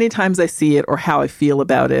how many times I see it or how I feel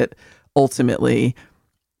about it, ultimately,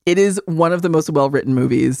 it is one of the most well-written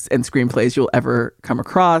movies and screenplays you'll ever come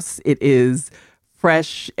across. It is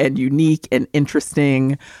fresh and unique and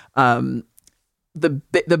interesting.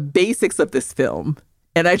 The basics of this film,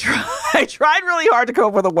 and I tried really hard to come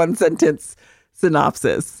up with a one-sentence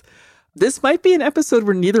synopsis. This might be an episode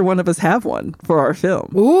where neither one of us have one for our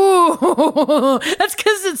film. Ooh, that's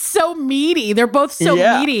because it's so meaty. They're both so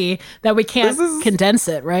meaty that we can't condense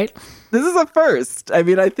it, right? This is a first. I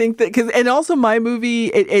mean, I think that and also my movie,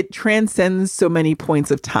 it transcends so many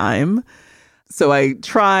points of time. So I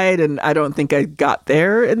tried, and I don't think I got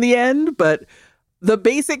there in the end. But the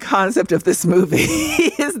basic concept of this movie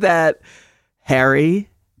is that Harry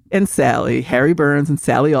Burns and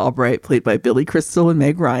Sally Albright, played by Billy Crystal and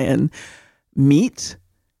Meg Ryan, meet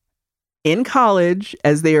in college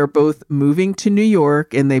as they are both moving to New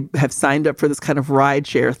York, and they have signed up for this kind of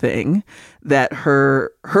rideshare thing that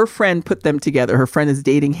her friend put them together. Her friend is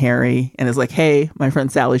dating Harry and is like, hey, my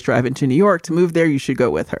friend Sally's driving to New York to move there. You should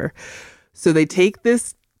go with her. So they take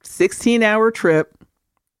this 16-hour trip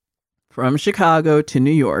from Chicago to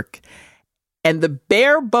New York. And the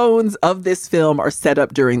bare bones of this film are set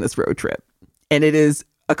up during this road trip. And it is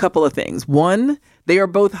a couple of things. One, they are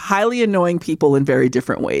both highly annoying people in very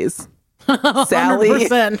different ways. Sally,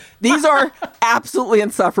 100%. These are absolutely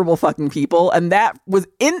insufferable fucking people. And that was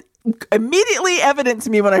immediately evident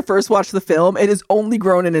to me when I first watched the film. It has only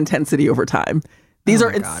grown in intensity over time. These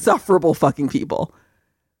are insufferable fucking people.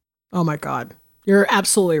 Oh my God. You're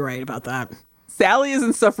absolutely right about that. Sally is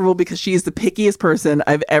insufferable because she is the pickiest person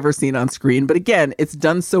I've ever seen on screen. But again, it's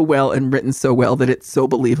done so well and written so well that it's so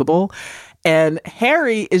believable. And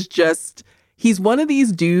Harry is he's one of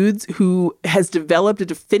these dudes who has developed a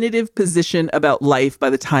definitive position about life by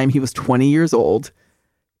the time he was 20 years old.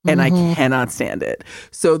 And I cannot stand it.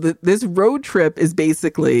 So this road trip is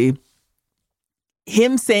basically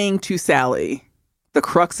him saying to Sally,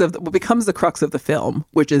 what becomes the crux of the film,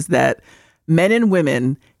 which is that men and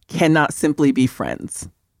women cannot simply be friends.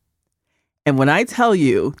 And when I tell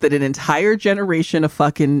you that an entire generation of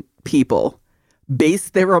fucking people base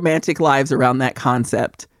their romantic lives around that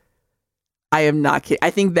concept, I am not kidding. I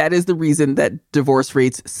think that is the reason that divorce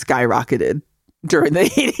rates skyrocketed during the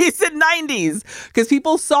 80s and 90s, because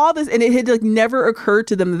people saw this and it had never occurred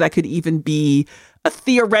to them that could even be a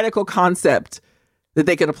theoretical concept that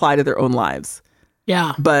they could apply to their own lives.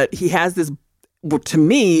 Yeah. But he has this, to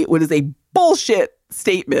me, what is a bullshit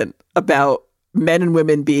statement about men and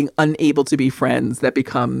women being unable to be friends that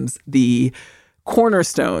becomes the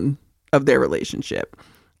cornerstone of their relationship.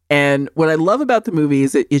 And what I love about the movie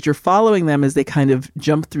is you're following them as they kind of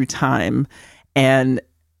jump through time, and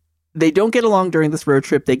they don't get along during this road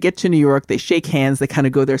trip. They get to New York, they shake hands, they kind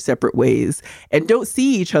of go their separate ways and don't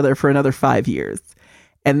see each other for another 5 years.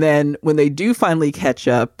 And then when they do finally catch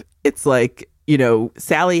up, it's like, you know,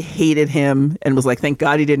 Sally hated him and was like, thank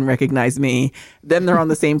God he didn't recognize me. Then they're on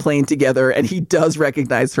the same plane together and he does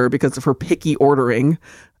recognize her because of her picky ordering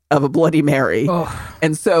of a Bloody Mary. Oh.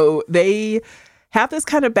 And so they have this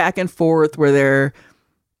kind of back and forth where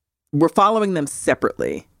we're following them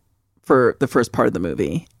separately for the first part of the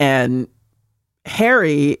movie. And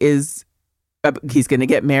Harry he's going to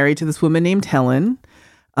get married to this woman named Helen,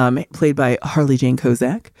 played by Harley Jane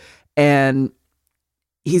Kozak. And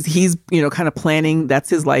he's you know, kind of planning, that's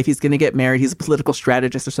his life. He's going to get married. He's a political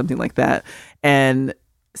strategist or something like that. And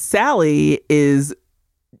Sally is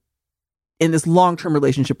in this long-term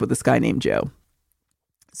relationship with this guy named Joe.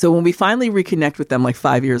 So when we finally reconnect with them like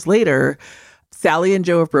 5 years later, Sally and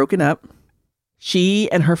Joe have broken up. She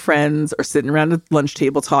and her friends are sitting around a lunch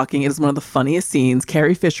table talking. It is one of the funniest scenes.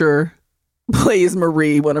 Carrie Fisher plays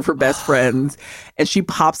Marie, one of her best friends, and she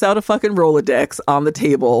pops out a fucking Rolodex on the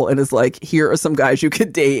table and is like, here are some guys you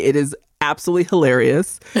could date. It is absolutely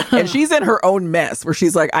hilarious. And she's in her own mess where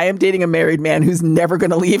she's like, I am dating a married man who's never going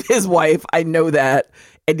to leave his wife. I know that.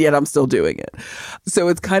 And yet I'm still doing it. So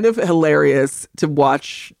it's kind of hilarious to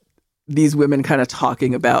watch these women kind of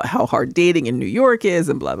talking about how hard dating in New York is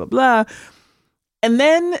and blah, blah, blah. And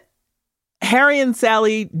then Harry and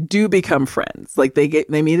Sally do become friends. Like they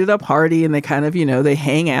meet at a party and they kind of, you know, they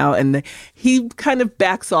hang out, and he kind of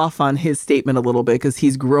backs off on his statement a little bit because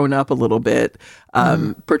he's grown up a little bit,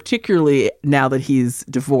 particularly now that he's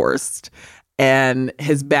divorced, and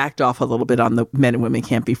has backed off a little bit on the men and women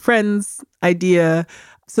can't be friends idea.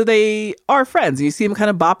 So they are friends. You see them kind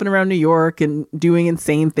of bopping around New York and doing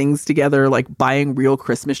insane things together, like buying real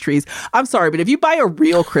Christmas trees. I'm sorry, but if you buy a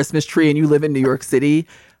real Christmas tree and you live in New York City,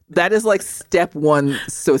 that is like step one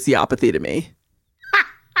sociopathy to me.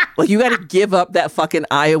 Like, you got to give up that fucking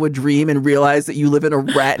Iowa dream and realize that you live in a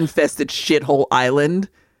rat-infested shithole island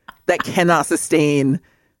that cannot sustain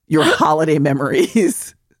your holiday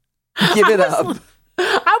memories. Give it up.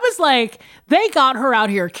 I was like, they got her out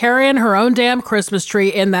here carrying her own damn Christmas tree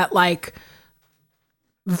in that like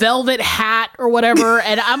velvet hat or whatever.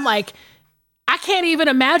 And I'm like, I can't even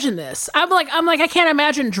imagine this. I'm like, I can't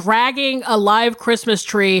imagine dragging a live Christmas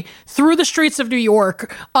tree through the streets of New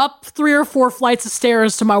York, up 3 or 4 flights of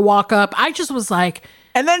stairs to my walk up. I just was like,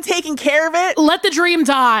 and then taking care of it. Let the dream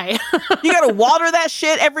die. You got to water that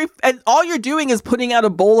shit and all you're doing is putting out a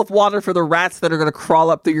bowl of water for the rats that are going to crawl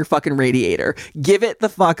up through your fucking radiator. Give it the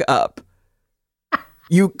fuck up.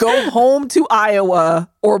 You go home to Iowa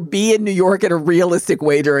or be in New York in a realistic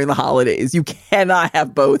way during the holidays. You cannot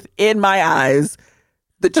have both. In my eyes,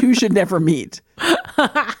 the two should never meet.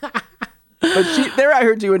 But they're out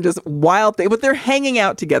here doing just wild things. But they're hanging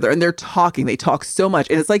out together and they're talking. They talk so much.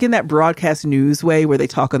 And it's like in that broadcast news way where they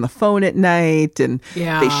talk on the phone at night and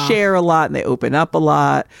they share a lot and they open up a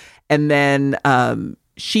lot. And then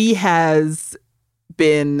she has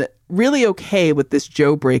been really okay with this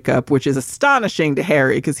Joe breakup, which is astonishing to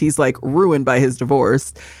Harry because he's like ruined by his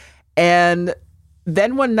divorce. And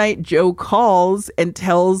then one night Joe calls and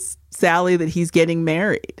tells Sally that he's getting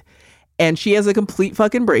married. And she has a complete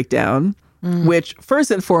fucking breakdown, which first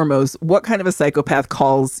and foremost, what kind of a psychopath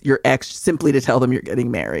calls your ex simply to tell them you're getting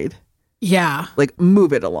married? Yeah. Like,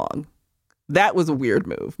 move it along. That was a weird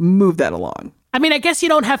move. Move that along. I mean, I guess you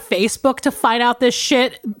don't have Facebook to find out this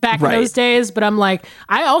shit back in those days, but I'm like,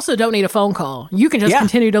 I also don't need a phone call. You can just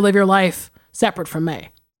continue to live your life separate from me.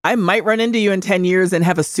 I might run into you in 10 years and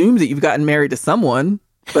have assumed that you've gotten married to someone,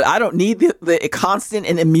 but I don't need the constant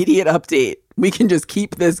and immediate update. We can just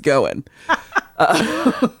keep this going.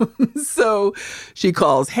 So she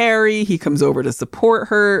calls Harry. He comes over to support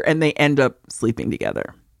her, and they end up sleeping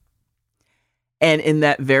together. And in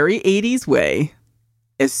that very 80s way,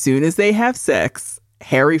 as soon as they have sex,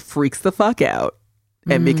 Harry freaks the fuck out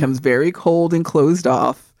and becomes very cold and closed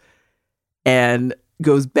off and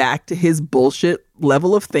goes back to his bullshit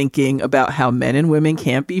level of thinking about how men and women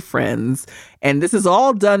can't be friends. And this is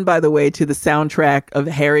all done, by the way, to the soundtrack of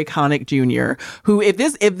Harry Connick Jr., who, if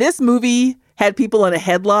this movie had people in a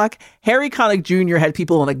headlock, Harry Connick Jr. had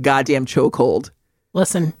people in a goddamn chokehold.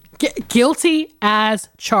 Listen, guilty as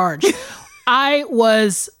charged. I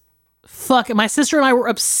was my sister and I were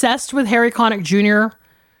obsessed with Harry Connick Jr.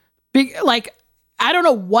 I don't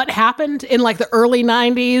know what happened in like the early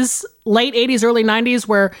 90s, late 80s, early 90s,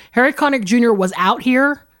 where Harry Connick Jr. was out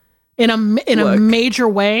here in a major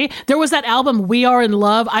way. There was that album, We Are in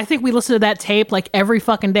Love. I think we listened to that tape like every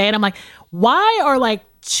fucking day. And I'm like, why are like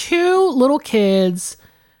two little kids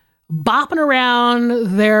bopping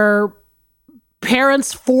around their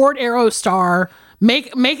parents' Ford Aerostar,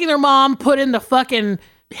 making their mom put in the fucking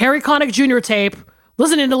Harry Connick Jr. tape,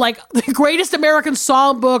 listening to like the Greatest American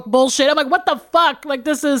Songbook bullshit. I'm like, what the fuck? Like,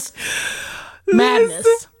 this is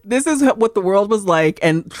madness. This is what the world was like.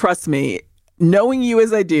 And trust me, knowing you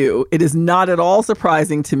as I do, it is not at all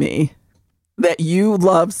surprising to me that you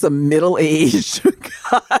love some middle-aged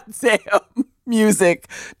goddamn music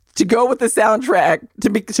to go with the soundtrack,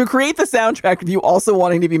 to create the soundtrack with you also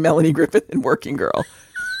wanting to be Melanie Griffith in Working Girl.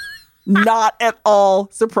 Not at all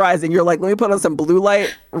surprising. You're like, let me put on some blue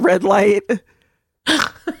light, red light.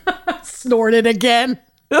 Snorted again.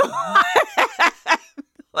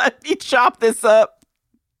 Let me chop this up.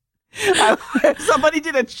 If somebody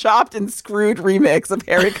did a chopped and screwed remix of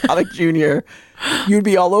Harry Connick Jr., you'd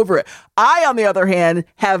be all over it. I, on the other hand,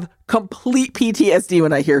 have complete PTSD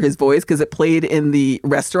when I hear his voice because it played in the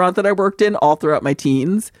restaurant that I worked in all throughout my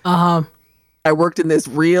teens. Uh-huh. I worked in this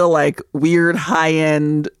real, like, weird,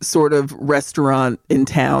 high-end sort of restaurant in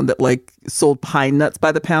town that, like, sold pine nuts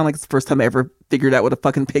by the pound. Like, it's the first time I ever figured out what a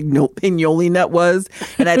fucking pignoli nut was.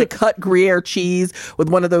 And I had to cut Gruyere cheese with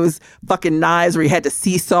one of those fucking knives where you had to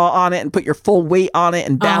seesaw on it and put your full weight on it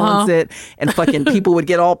and balance it. And fucking people would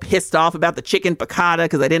get all pissed off about the chicken piccata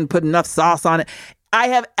because I didn't put enough sauce on it. I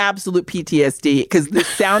have absolute PTSD because the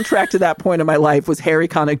soundtrack to that point in my life was Harry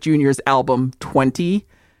Connick Jr.'s album 20.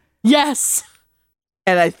 Yes.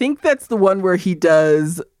 And I think that's the one where he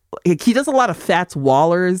does a lot of Fats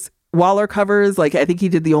Waller covers. Like, I think he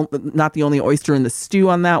did Not the Only Oyster in the Stew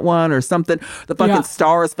on that one or something. The fucking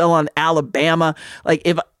Stars Fell on Alabama. Like,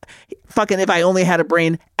 if I only had a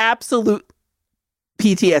brain, absolute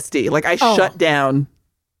PTSD. Like, I shut down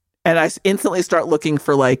and I instantly start looking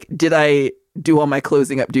for, like, did I do all my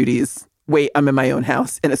closing up duties? Wait, I'm in my own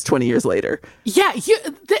house and it's 20 years later. Yeah,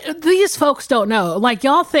 these folks don't know. Like,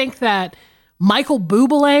 y'all think that Michael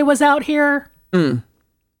Bublé was out here?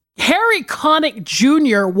 Harry Connick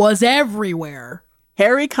Jr. was everywhere.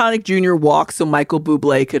 Harry Connick Jr. walked so Michael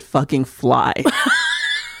Bublé could fucking fly.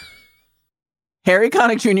 Harry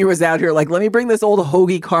Connick Jr. was out here like, let me bring this old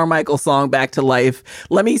Hoagie Carmichael song back to life.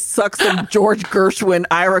 Let me suck some George Gershwin,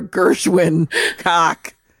 Ira Gershwin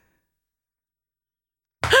cock.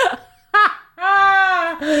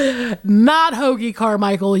 Not Hoagie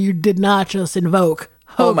Carmichael, you did not just invoke.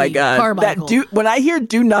 Oh my God. Carmichael. When I hear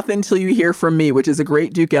Do Nothing Till You Hear From Me, which is a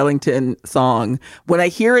great Duke Ellington song, when I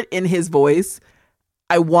hear it in his voice,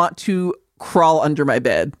 I want to crawl under my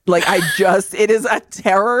bed. Like, it is a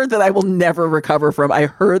terror that I will never recover from. I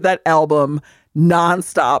heard that album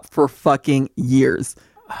nonstop for fucking years.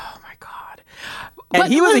 Oh my God.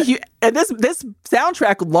 And he was and this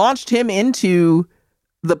soundtrack launched him into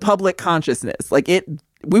the public consciousness. Like,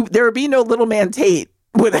 there would be no Little Man Tate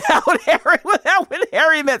without when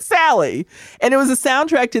Harry met Sally. And it was a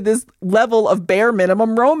soundtrack to this level of bare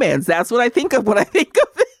minimum romance. That's what I think of when I think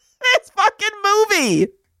of this fucking movie.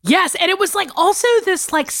 Yes, and it was like also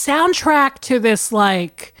this like soundtrack to this,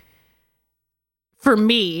 like, for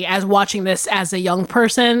me as watching this as a young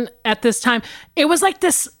person at this time, it was like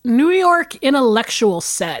this New York intellectual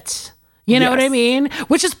set. You know what I mean?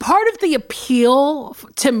 Which is part of the appeal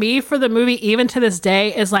to me for the movie, even to this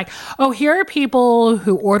day, is like, oh, here are people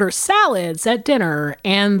who order salads at dinner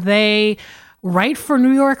and they write for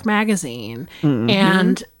New York Magazine. Mm-hmm.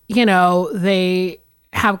 And, you know, they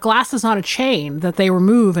have glasses on a chain that they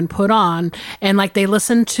remove and put on. And like they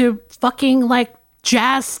listen to fucking like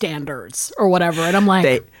jazz standards or whatever. And I'm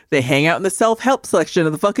like, they hang out in the self-help section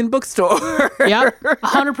of the fucking bookstore. Yep,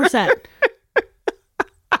 100%.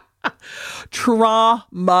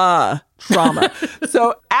 Trauma.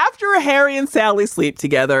 So after Harry and Sally sleep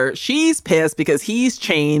together, she's pissed because he's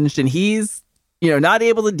changed and he's, you know, not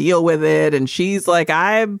able to deal with it. And she's like,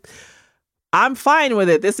 I'm fine with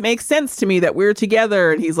it. This makes sense to me that we're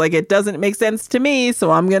together. And he's like, it doesn't make sense to me.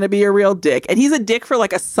 So I'm going to be a real dick. And he's a dick for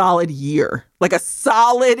like a solid year. Like a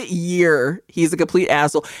solid year. He's a complete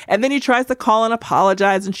asshole. And then he tries to call and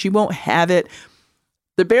apologize and she won't have it.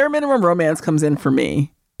 The bare minimum romance comes in for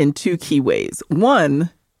me in two key ways. One,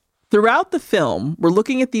 throughout the film, we're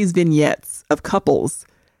looking at these vignettes of couples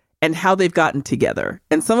and how they've gotten together.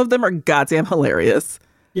 And some of them are goddamn hilarious.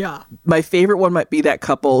 Yeah. My favorite one might be that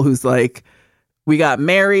couple who's like, we got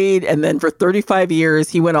married and then for 35 years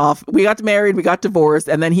he went off. We got married, we got divorced,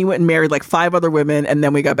 and then he went and married like 5 other women and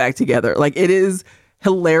then we got back together. Like, it is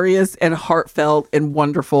hilarious and heartfelt and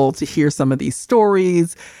wonderful to hear some of these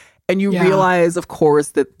stories. And you realize, of course,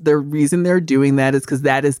 that the reason they're doing that is because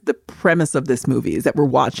that is the premise of this movie, is that we're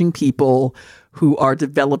watching people who are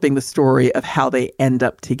developing the story of how they end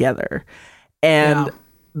up together. And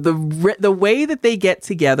the way that they get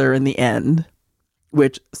together in the end,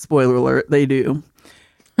 which, spoiler alert, they do,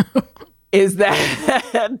 is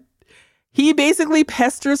that he basically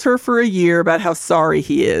pesters her for a year about how sorry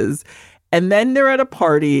he is. And then they're at a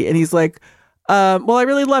party and he's like, well, I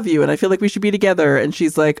really love you and I feel like we should be together. And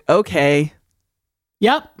she's like, okay.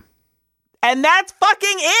 Yep. And that's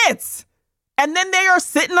fucking it. And then they are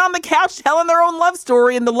sitting on the couch telling their own love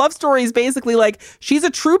story. And the love story is basically like, she's a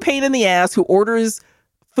true pain in the ass who orders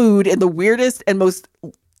food in the weirdest and most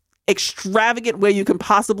extravagant way you can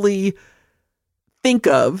possibly think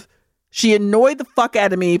of. She annoyed the fuck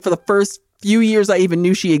out of me for the first few years I even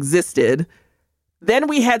knew she existed. Then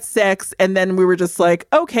we had sex, and then we were just like,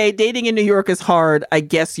 okay, dating in New York is hard. I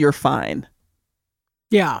guess you're fine.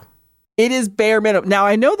 Yeah. It is bare minimum. Now,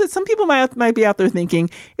 I know that some people might be out there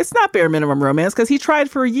thinking it's not bare minimum romance because he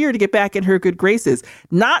tried for a year to get back in her good graces.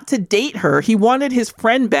 Not to date her. He wanted his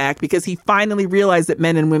friend back because he finally realized that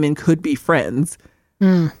men and women could be friends.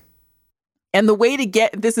 Mm. And the way to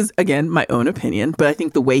get, this is, again, my own opinion, but I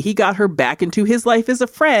think the way he got her back into his life as a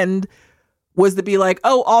friend was to be like,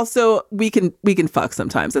 oh, also we can fuck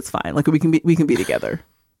sometimes. That's fine. Like we can be together.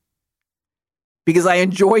 Because I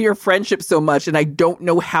enjoy your friendship so much and I don't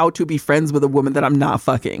know how to be friends with a woman that I'm not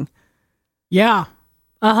fucking. Yeah.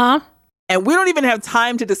 Uh-huh. And we don't even have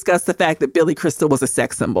time to discuss the fact that Billy Crystal was a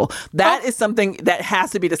sex symbol. That is something that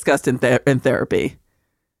has to be discussed in therapy.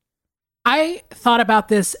 I thought about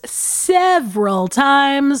this several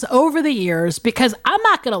times over the years because I'm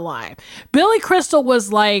not going to lie. Billy Crystal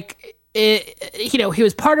was like, he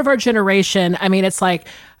was part of our generation. I mean, it's like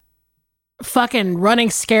fucking Running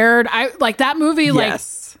Scared. I like that movie.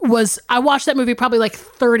 Yes. I watched that movie probably like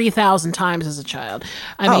 30,000 times as a child.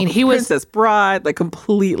 I mean, he was Princess Bride, like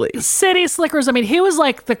completely. City Slickers. I mean, he was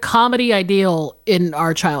like the comedy ideal in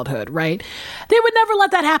our childhood, right? They would never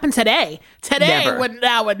let that happen today. That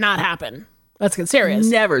would not happen. Let's get serious.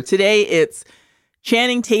 Never. Today it's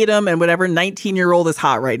Channing Tatum and whatever 19-year-old is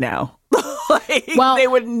hot right now. They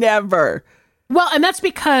would never. Well, and that's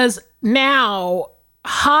because now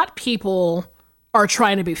hot people are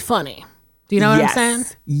trying to be funny. Do you know what I'm saying?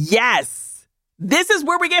 Yes. This is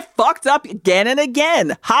where we get fucked up again and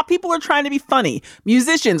again. Hot people are trying to be funny.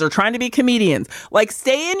 Musicians are trying to be comedians. Like,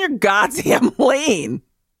 stay in your goddamn lane.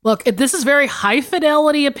 Look, this is very high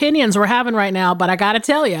fidelity opinions we're having right now, but I gotta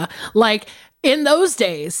tell you, like, in those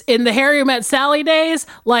days, in the Harry Met Sally days,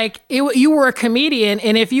 like you were a comedian,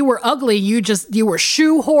 and if you were ugly, you were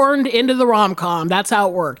shoehorned into the rom-com. That's how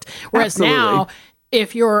it worked. Whereas now,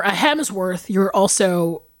 if you're a Hemsworth, you're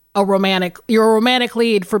also you're a romantic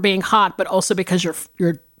lead for being hot, but also because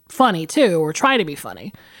you're funny too, or try to be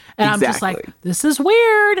funny. And I'm just like, this is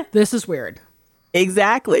weird. This is weird.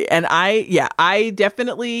 Exactly. And I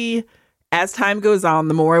definitely, as time goes on,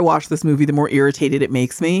 the more I watch this movie, the more irritated it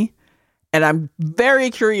makes me. And I'm very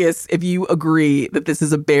curious if you agree that this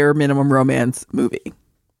is a bare minimum romance movie.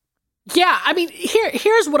 Yeah, I mean,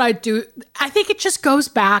 here's what I do. I think it just goes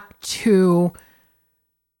back to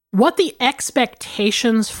what the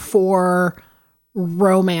expectations for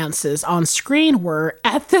romances on screen were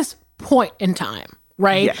at this point in time,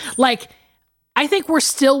 right? Yes. Like, I think we're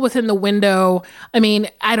still within the window. I mean,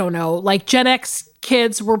 I don't know, like Gen X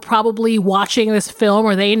kids were probably watching this film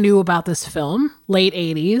or they knew about this film, late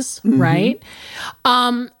 80s, right?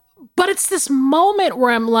 But it's this moment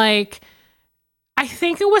where I'm like, I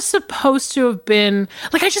think it was supposed to have been,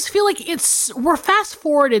 like, I just feel like we're fast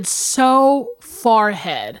forwarded so far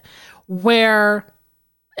ahead where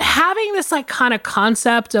having this like kind of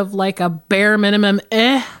concept of like a bare minimum,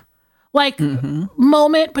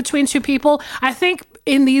 moment between two people, I think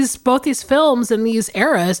in both these films and these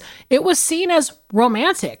eras, it was seen as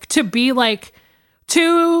romantic to be like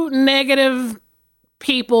two negative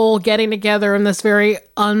people getting together in this very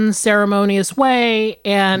unceremonious way,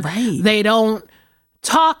 and they don't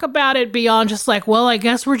talk about it beyond just like, well, I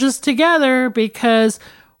guess we're just together because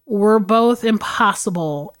we're both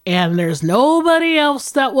impossible and there's nobody else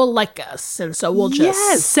that will like us, and so we'll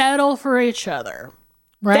just settle for each other.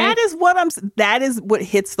 Right? That is what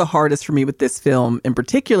hits the hardest for me with this film in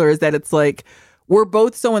particular, is that it's like we're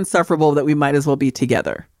both so insufferable that we might as well be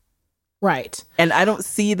together. Right. And I don't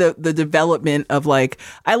see the development of like,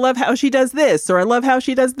 I love how she does this, or I love how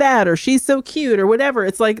she does that, or she's so cute, or whatever.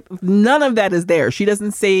 It's like none of that is there. She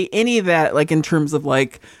doesn't say any of that, like in terms of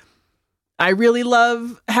like, I really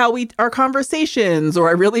love how our conversations, or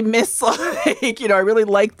I really miss like, I really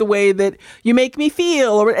like the way that you make me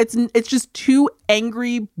feel, or it's just two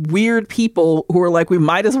angry, weird people who are like, we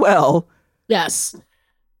might as well. Yes.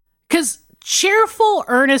 Because cheerful,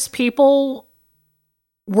 earnest people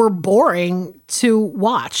were boring to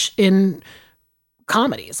watch in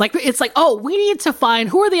comedies. Like, it's like, oh, we need to find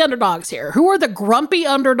who are the underdogs here? Who are the grumpy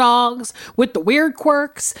underdogs with the weird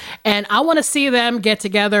quirks? And I want to see them get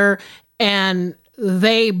together and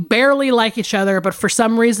they barely like each other, but for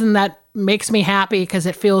some reason that makes me happy because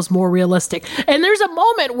it feels more realistic. And there's a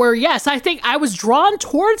moment where, yes, I think I was drawn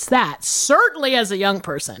towards that. Certainly as a young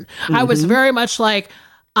person, I was very much like,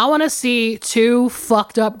 I want to see two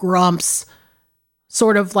fucked up grumps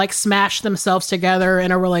sort of like smash themselves together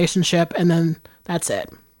in a relationship, and then that's it.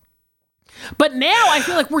 But now I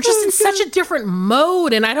feel like we're just in such a different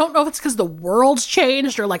mode, and I don't know if it's because the world's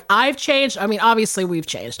changed or like I've changed. I mean, obviously we've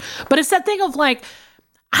changed, but it's that thing of like,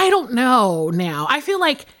 I don't know now. I feel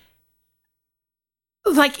like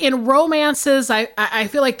in romances, I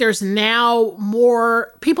feel like there's now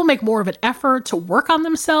more, people make more of an effort to work on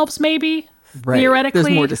themselves, maybe. Right. Theoretically.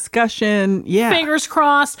 There's more discussion. Yeah. Fingers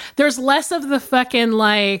crossed. There's less of the fucking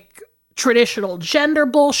like traditional gender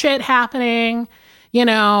bullshit happening.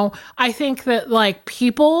 I think that like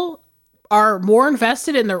people are more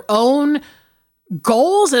invested in their own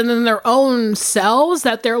goals and in their own selves,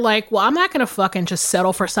 that they're like, well, I'm not going to fucking just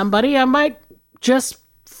settle for somebody. I might just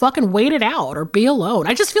fucking wait it out or be alone.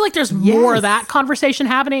 I just feel like there's more of that conversation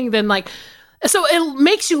happening than like, so it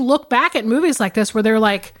makes you look back at movies like this where they're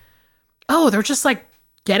like, oh, they're just like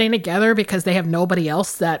getting together because they have nobody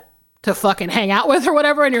else to fucking hang out with or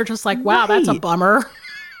whatever. And you're just like, wow, that's a bummer.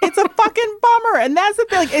 It's a fucking bummer. And that's the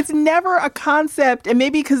thing. Like, it's never a concept. And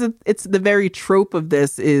maybe because it's the very trope of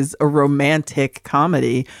this is a romantic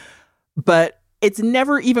comedy, but it's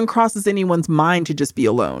never even crosses anyone's mind to just be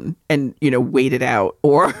alone and, wait it out,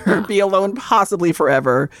 or be alone possibly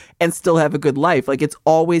forever and still have a good life. Like, it's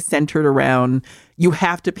always centered around, you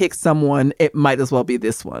have to pick someone. It might as well be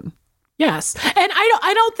this one. Yes. And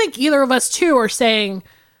I don't think either of us two are saying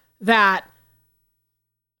that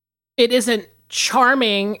it isn't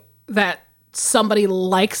charming that somebody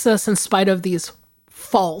likes us in spite of these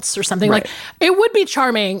faults or something. Right. Like, it would be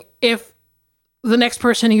charming if the next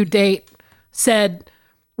person you date said,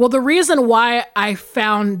 well, the reason why I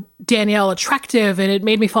found Danielle attractive and it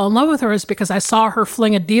made me fall in love with her is because I saw her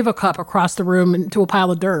fling a DivaCup across the room into a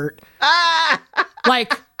pile of dirt.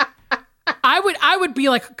 Like, I would be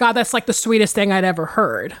like, God, that's like the sweetest thing I'd ever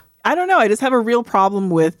heard. I don't know. I just have a real problem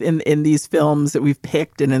with in these films that we've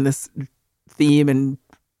picked and in this theme and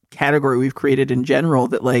category we've created in general,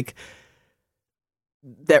 that like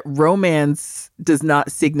that romance does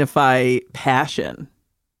not signify passion,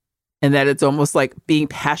 and that it's almost like being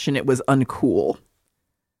passionate was uncool.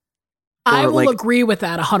 I will agree with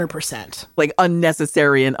that 100%. Like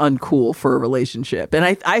unnecessary and uncool for a relationship. And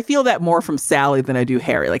I feel that more from Sally than I do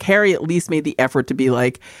Harry. Like, Harry at least made the effort to be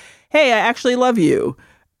like, hey, I actually love you.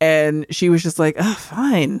 And she was just like, oh,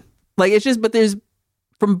 fine. Like, it's just, but there's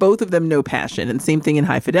from both of them no passion. And same thing in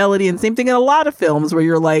High Fidelity, and same thing in a lot of films where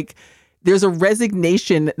you're like, there's a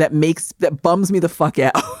resignation that bums me the fuck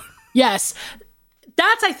out. Yes.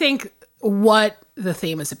 That's, I think, what the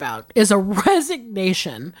theme is about, is a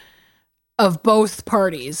resignation of both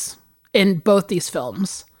parties in both these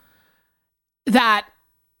films that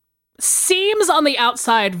seems on the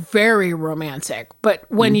outside very romantic, but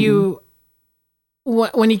when you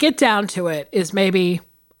get down to it, is maybe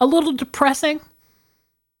a little depressing.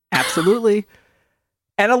 Absolutely.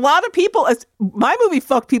 And a lot of people, my movie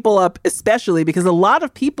fucked people up, especially because a lot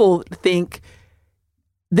of people think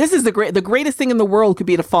this is the greatest thing in the world could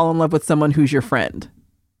be to fall in love with someone who's your friend,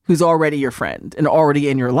 who's already your friend and already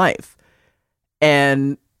in your life.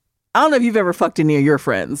 And I don't know if you've ever fucked any of your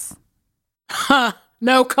friends. Huh,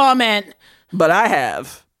 no comment. But I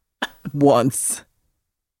have. Once.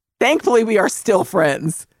 Thankfully, we are still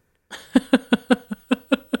friends.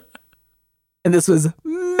 And this was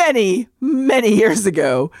many, many years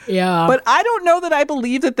ago. Yeah. But I don't know that I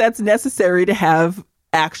believe that that's necessary to have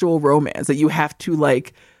actual romance, that you have to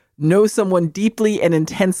like know someone deeply and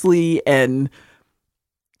intensely and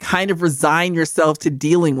kind of resign yourself to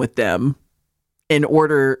dealing with them in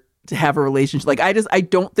order to have a relationship. Like, I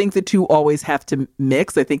don't think the two always have to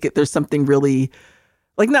mix. I think there's something really,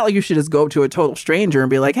 like, not like you should just go to a total stranger and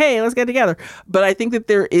be like, hey, let's get together. But I think that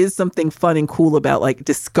there is something fun and cool about like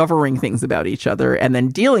discovering things about each other and then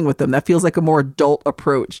dealing with them. That feels like a more adult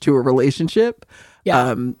approach to a relationship.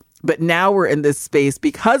 Yeah. But now we're in this space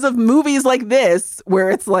because of movies like this,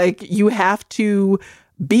 where it's like you have to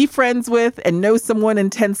be friends with and know someone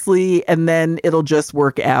intensely, and then it'll just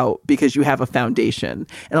work out because you have a foundation.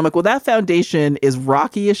 And I'm like, well, that foundation is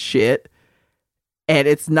rocky as shit, and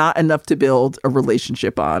it's not enough to build a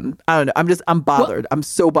relationship on. I don't know. I'm bothered. I'm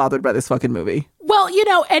so bothered by this fucking movie. Well,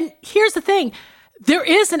 and here's the thing. There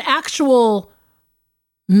is an actual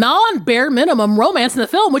non-bare minimum romance in the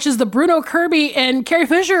film, which is the Bruno Kirby and Carrie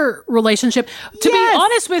Fisher relationship. To be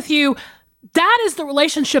honest with you, that is the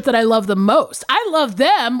relationship that I love the most. I love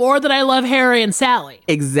them more than I love Harry and Sally.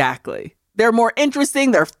 Exactly. They're more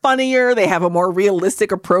interesting. They're funnier. They have a more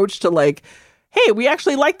realistic approach to like, hey, we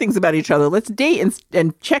actually like things about each other. Let's date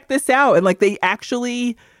and check this out. And like, they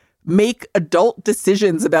actually make adult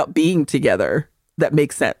decisions about being together that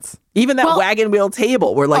make sense. Even that wagon wheel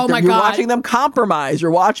table where like you're watching them compromise.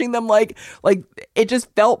 You're watching them like it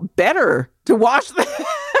just felt better to watch them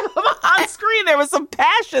on screen. There was some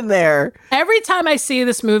passion there. Every time I see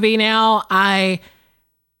this movie now, I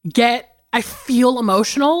feel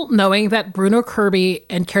emotional knowing that Bruno Kirby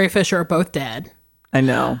and Carrie Fisher are both dead. I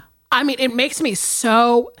know. I mean, it makes me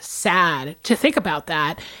so sad to think about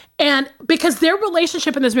that. And because their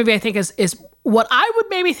relationship in this movie, I think, is what I would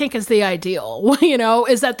maybe think is the ideal,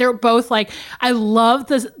 is that they're both like, I love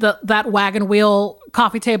that wagon wheel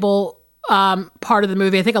coffee table part of the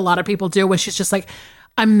movie. I think a lot of people do, when she's just like,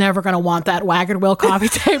 I'm never going to want that wagon wheel coffee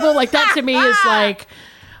table. Like, that to me is like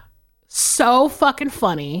so fucking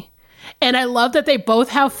funny. And I love that they both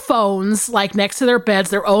have phones like next to their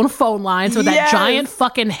beds, their own phone lines with that giant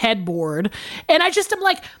fucking headboard. And I'm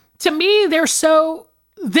like, to me, they're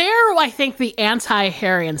I think the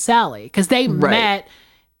anti-Harry and Sally, because they met,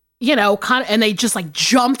 and they just like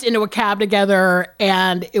jumped into a cab together,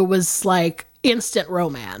 and it was like instant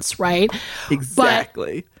romance, right?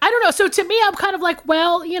 Exactly. But I don't know. So to me, I'm kind of like,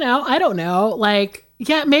 well, I don't know. Like,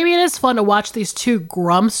 yeah, maybe it is fun to watch these two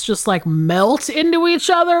grumps just like melt into each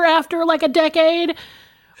other after like a decade.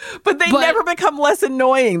 But they never become less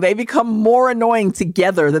annoying. They become more annoying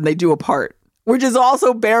together than they do apart. Which is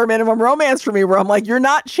also bare minimum romance for me, where I'm like, you're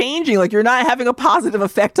not changing. Like, you're not having a positive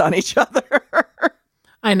effect on each other.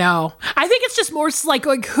 I know. I think it's just more like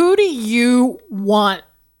who do you want?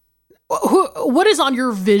 What is on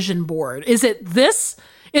your vision board? Is it this?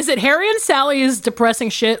 Is it Harry and Sally's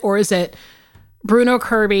depressing shit? Or is it Bruno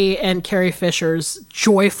Kirby and Carrie Fisher's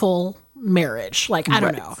joyful marriage? Like, I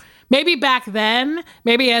don't know. Maybe back then,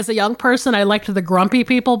 maybe as a young person, I liked the grumpy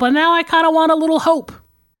people, but now I kind of want a little hope.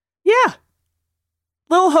 Yeah.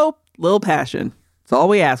 Little hope, little passion. It's all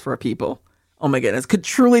we ask for people. Oh my goodness. Could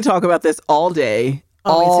truly talk about this all day.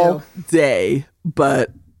 All day.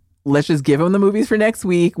 But let's just give them the movies for next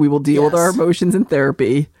week. We will deal with our emotions in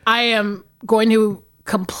therapy. I am going to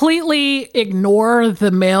completely ignore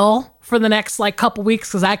the mail for the next like couple weeks,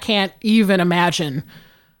 because I can't even imagine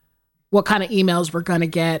what kind of emails we're going to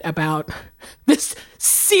get about this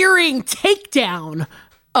searing takedown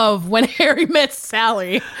of When Harry Met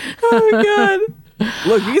Sally. Oh my God.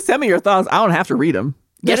 Look, you can send me your thoughts. I don't have to read them.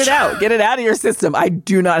 Get it out. Get it out of your system. I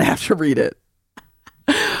do not have to read it.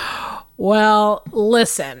 Well,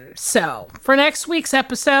 listen. So for next week's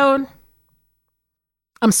episode,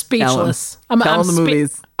 I'm speechless. Tell them the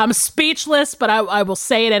movies. I'm speechless, but I will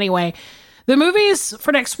say it anyway. The movies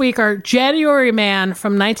for next week are January Man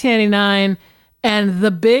from 1989 and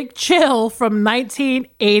The Big Chill from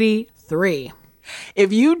 1983.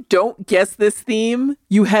 If you don't guess this theme,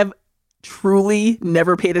 you have truly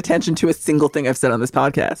never paid attention to a single thing I've said on this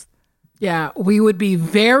podcast. Yeah, we would be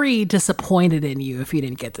very disappointed in you if you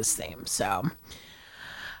didn't get this theme. So,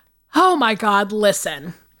 oh my God,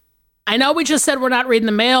 listen. I know we just said we're not reading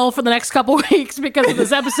the mail for the next couple weeks because of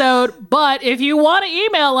this episode, but if you want to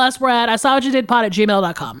email us, we're at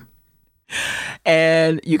isawwhatyoudidpod@gmail.com.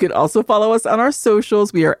 And you can also follow us on our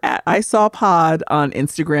socials. We are at ISawPod on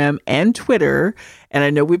Instagram and Twitter. And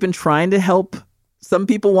I know we've been trying to help. Some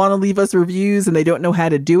people want to leave us reviews and they don't know how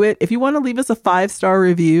to do it. If you want to leave us a 5-star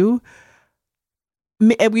review,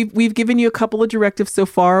 we've given you a couple of directives so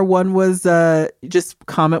far. One was just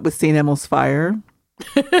comment with St. Elmo's Fire.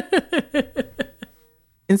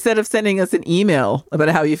 Instead of sending us an email about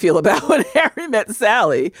how you feel about When Harry Met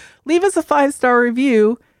Sally, leave us a 5-star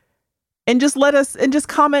review and just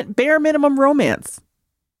comment bare minimum romance.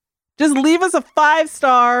 Just leave us a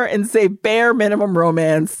 5-star and say bare minimum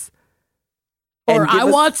romance. Or I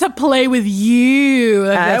want to play with you.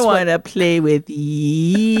 I want to play with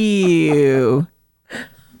you.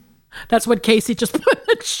 That's what Casey just put in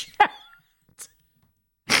the chat.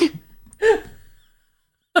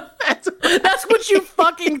 That's what you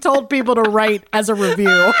fucking told people to write as a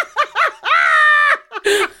review.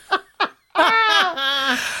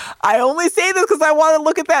 I only say this because I want to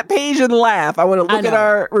look at that page and laugh. I want to look at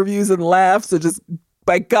our reviews and laugh. So just,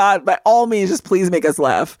 by God, by all means, just please make us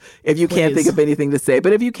laugh if you can't think of anything to say.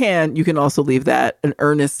 But if you can also leave that. An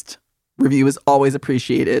earnest review is always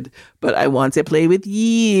appreciated. But I want to play with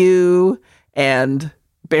you. And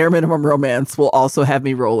Bare Minimum Romance will also have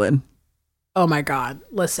me rolling. Oh my God.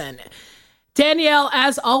 Listen, Danielle,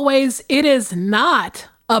 as always, it is not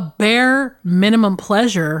a bare minimum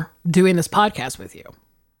pleasure doing this podcast with you.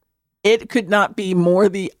 It could not be more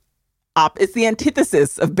it's the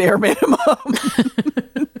antithesis of bare minimum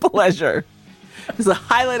pleasure. It's a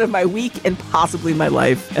highlight of my week and possibly my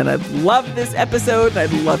life. And I love this episode and I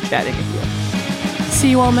love chatting with you. See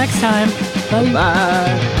you all next time. Bye.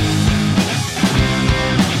 Bye.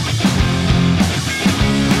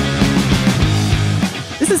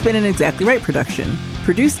 This has been an Exactly Right production,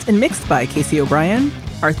 produced and mixed by Casey O'Brien.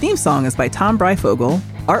 Our theme song is by Tom Breyfogle,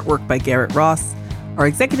 artwork by Garrett Ross. Our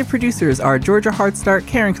executive producers are Georgia Hardstark,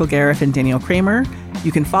 Karen Kilgariff, and Danielle Kramer.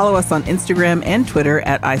 You can follow us on Instagram and Twitter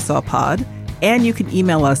at ISawPod, and you can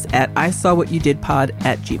email us at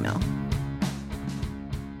isawwhatyoudidpod@gmail.com.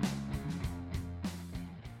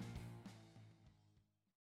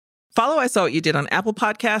 Follow I Saw What You Did on Apple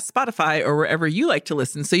Podcasts, Spotify, or wherever you like to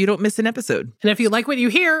listen so you don't miss an episode. And if you like what you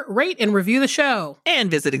hear, rate and review the show. And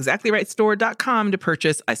visit exactlyrightstore.com to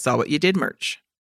purchase I Saw What You Did merch.